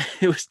 and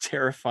it was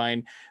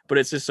terrifying. But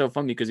it's just so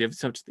fun because you have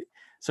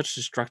such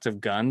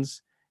destructive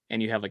guns,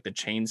 and you have like the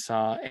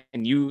chainsaw,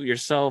 and you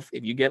yourself,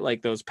 if you get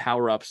like those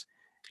power ups,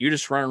 you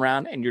just run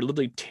around and you're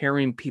literally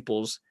tearing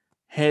people's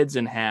heads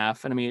in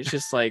half. And I mean, it's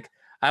just like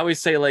I always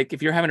say, like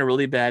if you're having a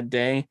really bad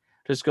day,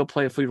 just go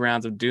play a few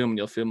rounds of Doom and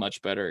you'll feel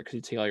much better because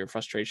you take all your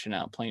frustration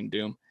out playing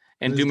Doom.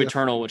 And Doom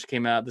Eternal, which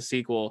came out, the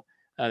sequel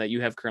that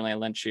you have currently, I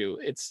lent you.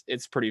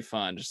 It's pretty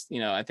fun. Just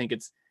I think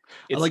it's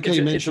I like how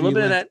you mentioned it's a little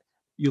bit of that.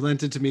 You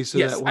lent it to me so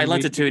yes, that I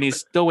lent it to, and he's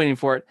still waiting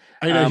for it.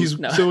 I know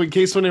No. so in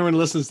case when anyone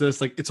listens to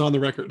this, like it's on the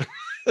record.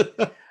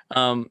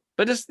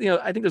 But just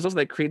I think there's also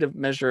that creative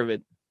measure of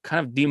it,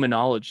 kind of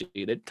demonology.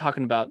 They're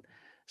talking about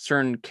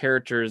certain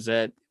characters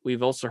that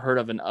we've also heard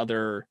of in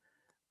other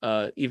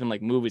even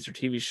like movies or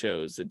TV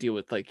shows that deal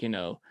with like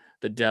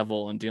the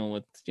devil and dealing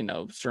with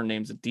certain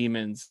names of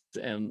demons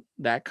and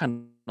that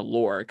kind of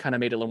lore. It kind of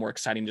made it a little more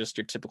exciting than just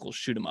your typical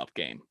shoot 'em up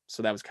game.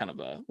 So that was kind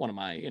of one of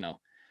my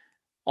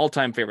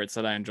all-time favorites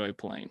that I enjoy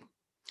playing.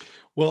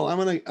 Well, I'm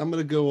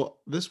gonna go.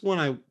 This one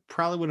I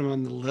probably would have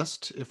on the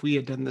list if we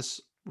had done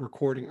this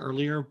recording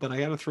earlier, but I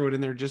got to throw it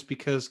in there just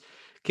because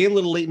it came a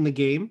little late in the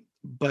game.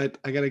 But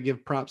I got to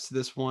give props to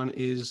this one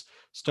is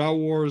Star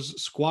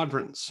Wars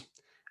Squadrons.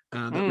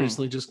 That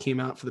recently just came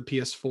out for the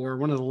PS4.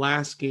 One of the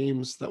last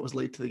games that was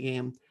late to the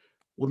game.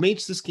 What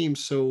makes this game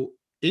so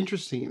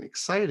interesting and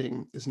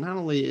exciting is not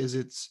only is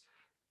it's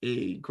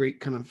a great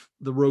kind of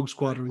the Rogue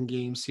Squadron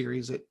game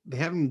series that they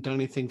haven't done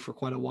anything for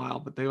quite a while,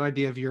 but the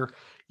idea of you're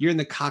in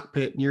the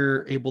cockpit and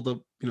you're able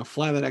to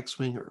fly that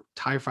X-wing or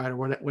TIE fighter,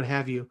 what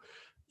have you.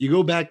 You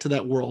go back to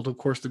that world. Of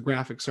course, the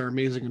graphics are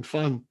amazing and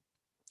fun.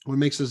 What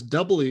makes this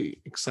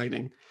doubly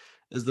exciting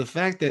is the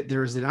fact that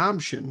there is an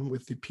option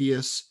with the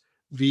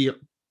PS4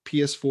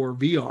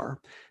 VR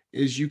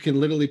is you can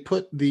literally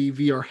put the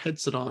VR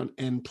headset on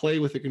and play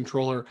with the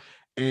controller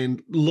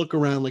and look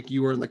around like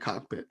you were in the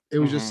cockpit. It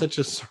was just such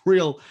a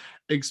surreal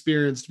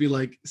experience to be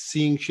like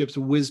seeing ships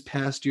whiz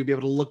past you, be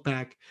able to look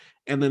back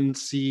and then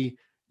see,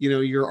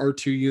 your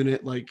R2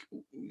 unit like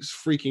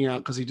freaking out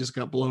because he just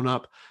got blown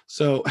up.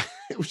 So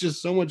it was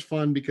just so much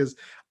fun because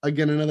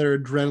again, another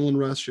adrenaline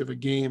rush of a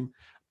game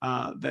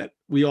that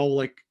we all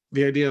like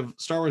the idea of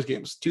Star Wars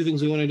games. Two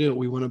things we want to do.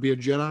 We want to be a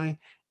Jedi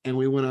and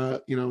we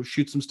want to,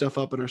 shoot some stuff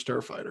up in our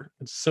starfighter.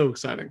 It's so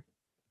exciting.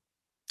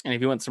 And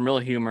if you want some real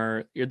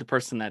humor, you're the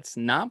person that's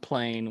not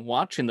playing,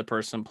 watching the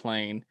person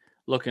playing,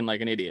 looking like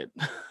an idiot.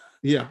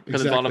 Yeah,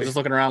 because exactly. I'm just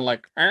looking around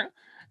like,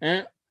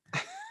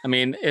 I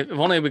mean, if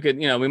only we could,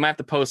 we might have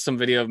to post some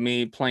video of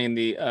me playing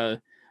the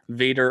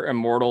Vader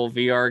Immortal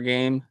VR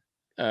game.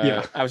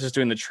 I was just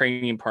doing the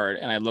training part,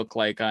 and I look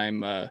like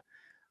I'm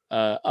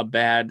a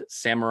bad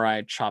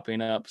samurai chopping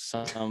up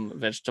some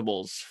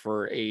vegetables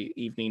for a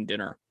evening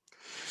dinner.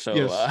 So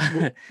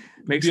yes.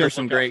 Makes for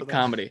some great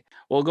comedy.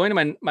 Well, going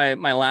to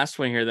my last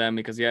one here then,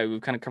 because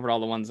we've kind of covered all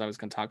the ones I was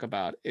going to talk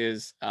about,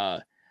 is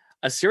a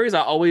series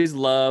I always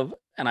love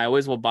and I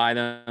always will buy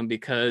them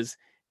because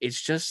it's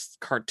just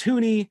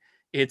cartoony.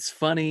 It's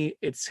funny.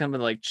 It's kind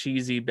of like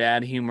cheesy,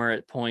 bad humor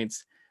at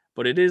points,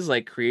 but it is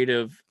like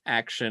creative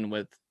action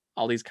with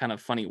all these kind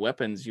of funny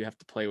weapons you have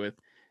to play with.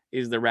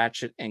 Is the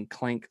Ratchet and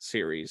Clank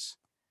series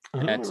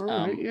Oh, that all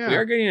right, we yeah.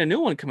 are getting a new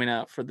one coming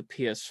out for the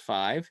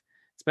PS5.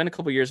 It's been a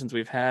couple years since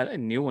we've had a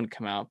new one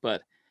come out,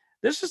 but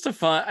this is just a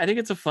fun. I think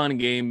it's a fun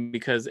game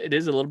because it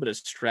is a little bit of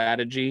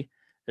strategy.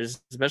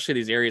 There's especially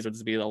these areas where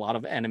there's be a lot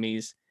of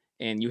enemies,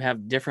 and you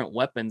have different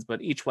weapons,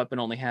 but each weapon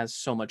only has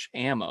so much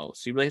ammo.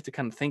 So you really have to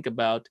kind of think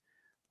about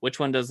which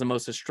one does the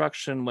most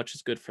destruction, which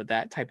is good for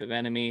that type of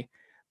enemy.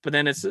 But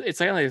then it's like,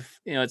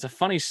 it's a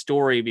funny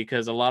story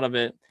because a lot of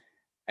it,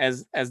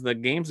 as the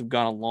games have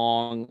gone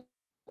along,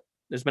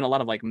 there's been a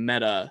lot of like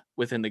meta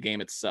within the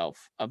game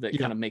itself of it Yeah.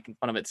 kind of making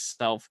fun of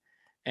itself.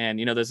 And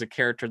there's a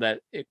character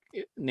that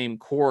named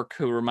Quark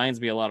who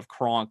reminds me a lot of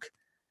Kronk.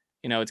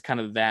 It's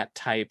kind of that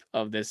type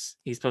of this.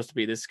 He's supposed to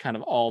be this kind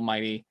of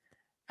almighty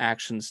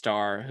action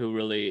star who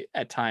really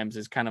at times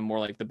is kind of more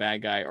like the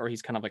bad guy, or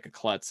he's kind of like a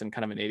klutz and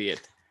kind of an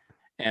idiot.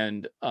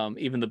 And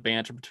even the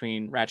banter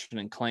between Ratchet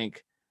and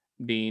Clank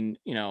being,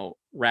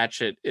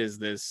 Ratchet is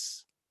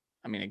this.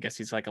 I mean, I guess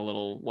he's like a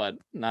little what?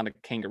 Not a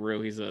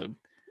kangaroo. He's a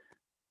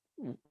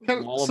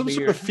Kind of some wallaby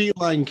sort or of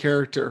feline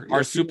character.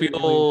 Yeah, feline alien.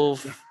 marsupial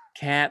Yeah.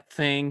 cat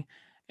thing,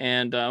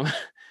 and uh,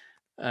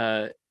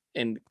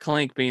 and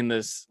Clank being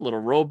this little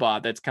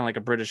robot that's kind of like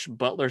a British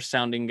butler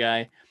sounding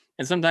guy.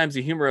 And sometimes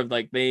the humor of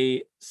like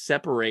they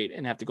separate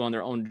and have to go on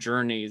their own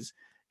journeys,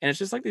 and it's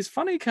just like these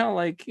funny kind of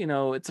like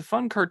it's a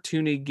fun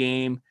cartoony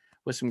game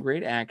with some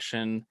great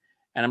action,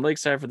 and I'm really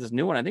excited for this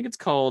new one. I think it's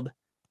called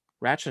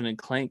Ratchet and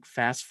Clank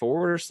Fast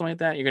Forward or something like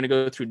that. You're going to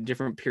go through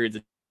different periods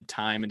of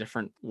time and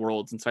different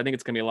worlds, and so I think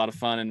it's going to be a lot of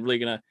fun and really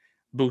going to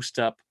boost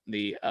up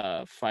the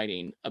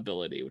fighting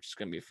ability, which is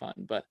going to be fun.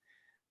 But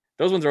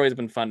those ones have always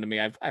been fun to me.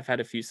 I've had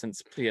a few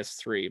since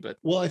PS3, but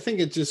Well, I think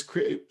it just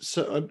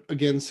so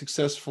again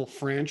successful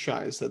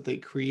franchise that they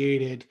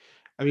created.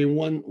 I mean,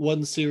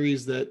 one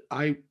series that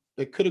I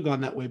that could have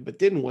gone that way but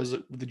didn't was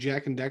the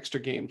Jack and Dexter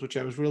games, which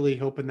I was really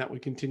hoping that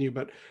would continue.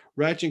 But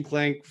Ratchet and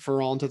Clank,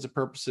 for all intents and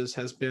purposes,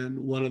 has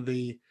been one of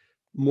the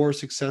more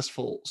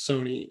successful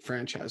Sony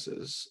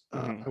franchises.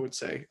 I would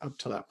say up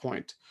to that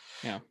point.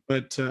 yeah,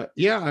 But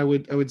yeah, I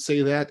would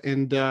say that,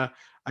 and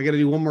I got to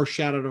do one more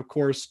shout out, of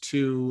course,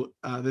 to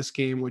this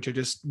game which I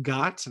just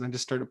got and I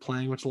just started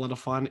playing, which is a lot of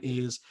fun.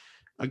 Is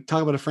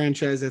talk about a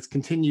franchise that's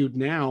continued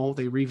now.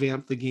 They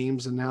revamped the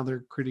games and now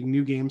they're creating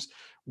new games.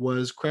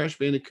 Was Crash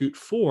Bandicoot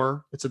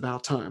 4? It's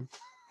about time.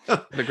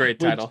 the great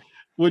which title.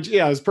 which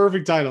yeah, is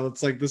perfect title.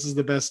 It's like this is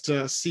the best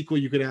sequel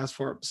you could ask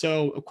for.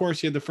 So of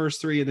course you had the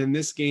first three, and then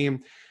this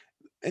game,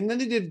 and then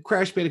they did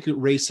Crash Bandicoot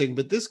Racing.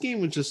 But this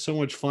game was just so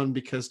much fun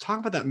because talk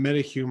about that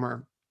meta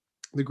humor.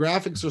 The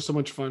graphics are so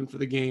much fun for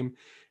the game.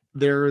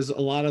 There's a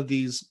lot of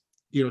these,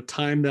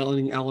 time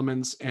balancing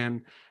elements,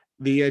 and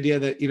the idea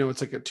that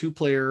it's like a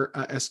two-player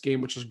S game,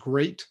 which is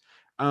great.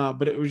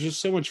 But it was just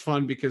so much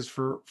fun because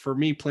for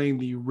me playing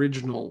the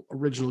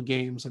original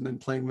games and then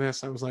playing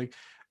this, I was like,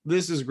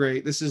 this is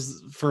great. This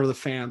is for the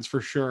fans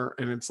for sure.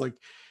 And it's like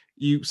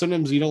you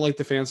sometimes you don't like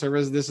the fan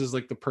service. This is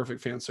like the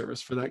perfect fan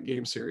service for that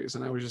game series.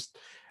 And I was just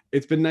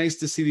it's been nice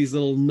to see these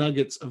little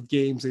nuggets of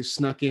games they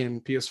snuck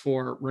in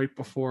PS4 right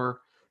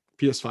before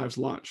PS5's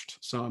launched.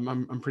 So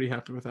I'm pretty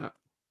happy with that.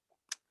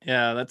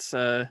 Yeah, that's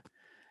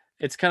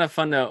it's kind of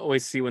fun to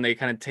always see when they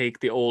kind of take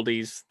the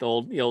oldies,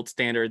 the old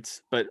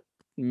standards, but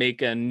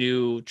make a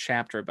new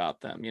chapter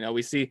about them.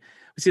 We see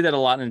that a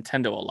lot in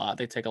Nintendo a lot.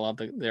 They take a lot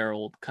of their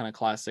old kind of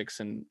classics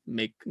and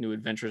make new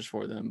adventures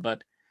for them.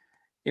 But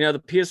the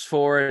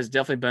PS4 has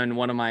definitely been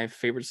one of my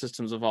favorite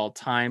systems of all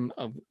time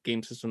of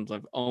game systems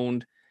I've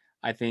owned.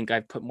 I think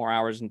I've put more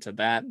hours into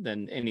that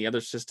than any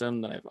other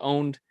system that I've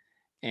owned.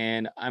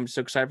 And I'm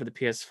so excited for the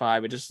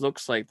PS5. It just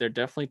looks like they're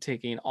definitely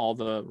taking all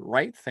the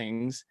right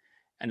things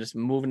and just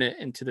moving it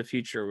into the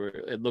future where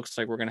it looks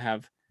like we're going to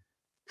have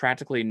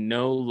practically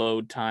no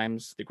load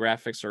times. The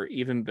graphics are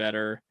even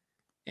better,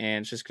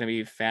 and it's just going to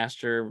be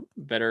faster,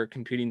 better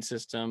computing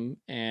system.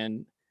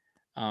 And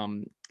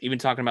even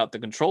talking about the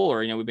controller,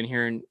 we've been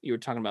hearing you were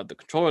talking about the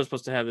controller is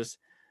supposed to have this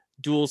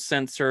dual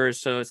sensor,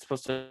 so it's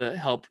supposed to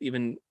help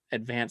even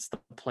advance the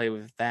play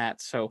with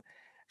that. So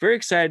very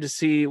excited to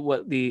see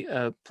what the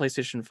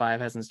PlayStation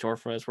 5 has in store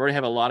for us. We already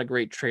have a lot of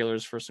great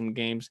trailers for some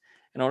games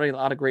and already a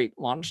lot of great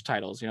launch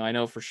titles. I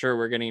know for sure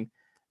we're getting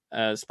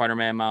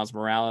Spider-Man Miles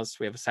Morales.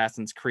 We have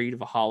Assassin's Creed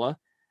Valhalla,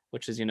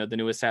 which is the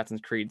new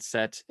Assassin's Creed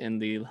set in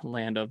the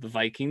land of the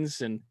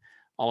Vikings and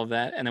all of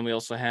that. And then we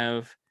also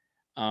have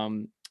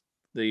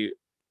the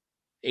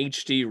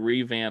HD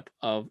revamp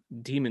of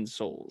Demon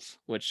Souls,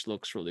 which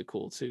looks really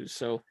cool too.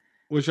 So,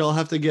 Which I'll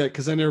have to get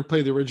because I never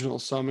played the original,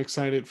 so I'm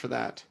excited for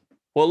that.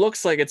 well, it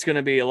looks like it's going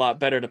to be a lot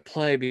better to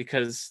play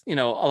because,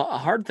 a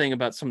hard thing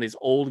about some of these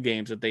old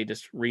games that they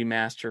just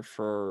remaster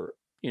for,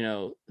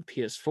 the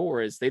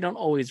PS4 is they don't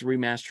always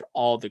remaster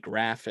all the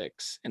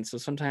graphics. And so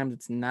sometimes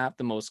it's not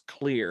the most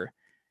clear.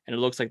 And it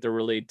looks like they're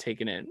really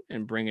taking it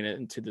and bringing it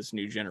into this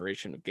new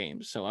generation of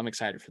games. So I'm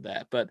excited for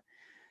that. But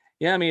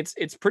Yeah, I mean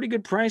it's pretty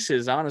good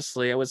prices,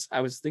 honestly. I was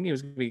thinking it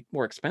was going to be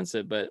more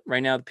expensive, but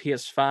right now the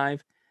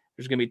PS5,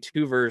 there's going to be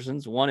two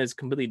versions. One is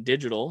completely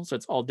digital, so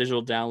it's all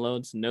digital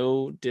downloads,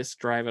 no disc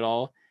drive at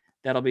all.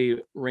 That'll be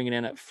ringing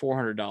in at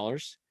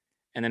 $400.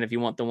 And then if you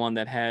want the one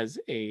that has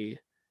a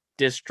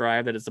disc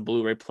drive that is a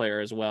Blu-ray player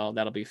as well,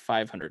 that'll be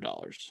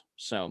 $500.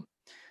 So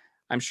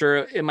I'm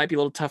sure it might be a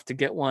little tough to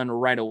get one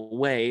right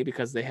away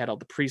because they had all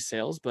the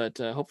pre-sales, but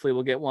hopefully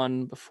we'll get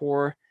one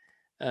before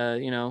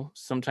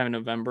sometime in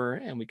November,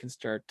 and we can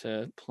start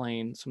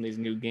playing some of these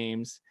new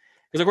games.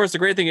 Because of course, the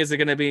great thing is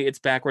it's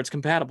backwards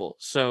compatible.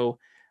 So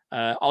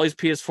all these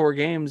PS4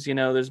 games,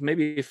 there's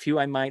maybe a few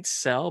I might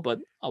sell, but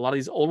a lot of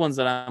these old ones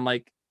that I'm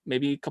like,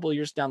 maybe a couple of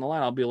years down the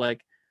line, I'll be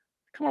like,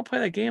 come on, play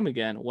that game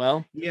again.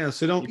 Well, yeah.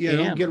 So don't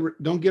get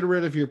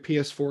rid of your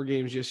PS4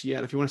 games just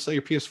yet. If you want to sell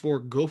your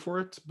PS4, go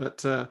for it.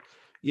 But I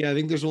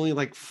think there's only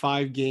like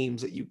 5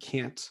 games that you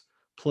can't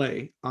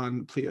play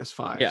on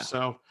PS5. Yeah.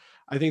 So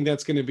I think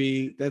that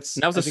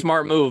was a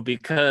smart move,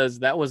 because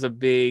that was a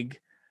big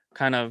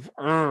kind of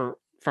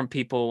from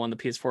people when the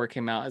PS4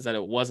 came out, is that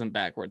it wasn't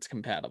backwards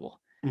compatible.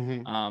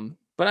 Mm-hmm.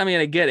 But I mean,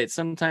 I get it.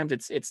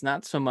 Sometimes it's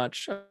not so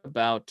much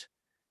about,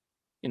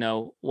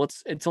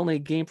 it's only a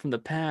game from the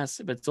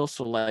past, but it's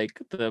also like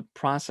the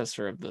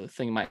processor of the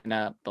thing might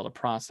not be able to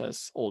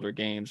process older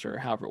games or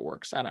however it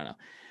works. I don't know.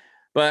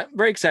 But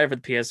very excited for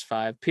the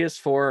PS5.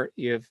 PS4,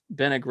 you've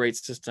been a great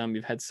system.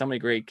 You've had so many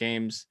great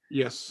games.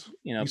 Yes.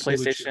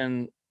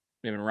 PlayStation,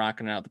 they've been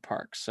rocking it out the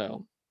park.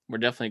 So we're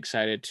definitely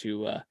excited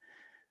to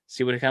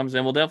see what it comes.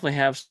 And we'll definitely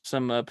have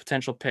some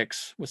potential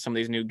picks with some of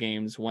these new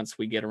games once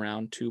we get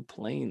around to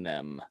playing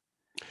them.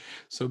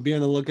 So be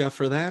on the lookout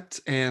for that.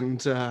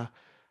 And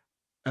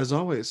as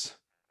always,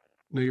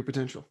 know your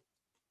potential.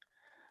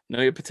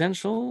 Know your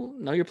potential.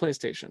 Know your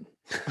PlayStation.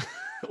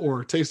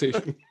 Or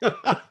PlayStation.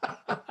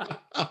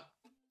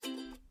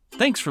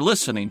 Thanks for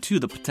listening to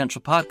The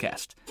Potential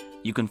Podcast.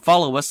 You can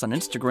follow us on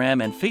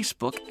Instagram and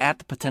Facebook at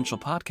The Potential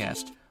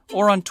Podcast,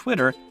 or on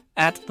Twitter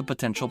at The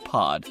Potential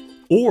Pod.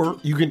 Or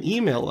you can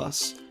email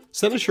us.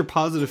 Send us your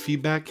positive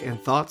feedback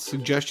and thoughts,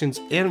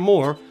 suggestions, and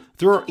more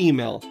through our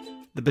email,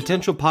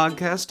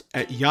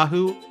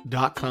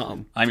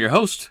 thepotentialpodcast@yahoo.com. I'm your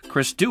host,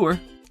 Chris Dewar.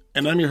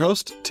 And I'm your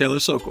host,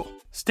 Taylor Sokol.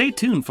 Stay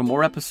tuned for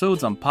more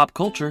episodes on pop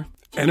culture,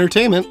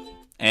 entertainment,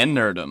 and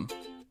nerdom.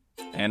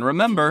 And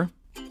remember,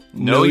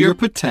 know your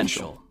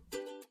potential.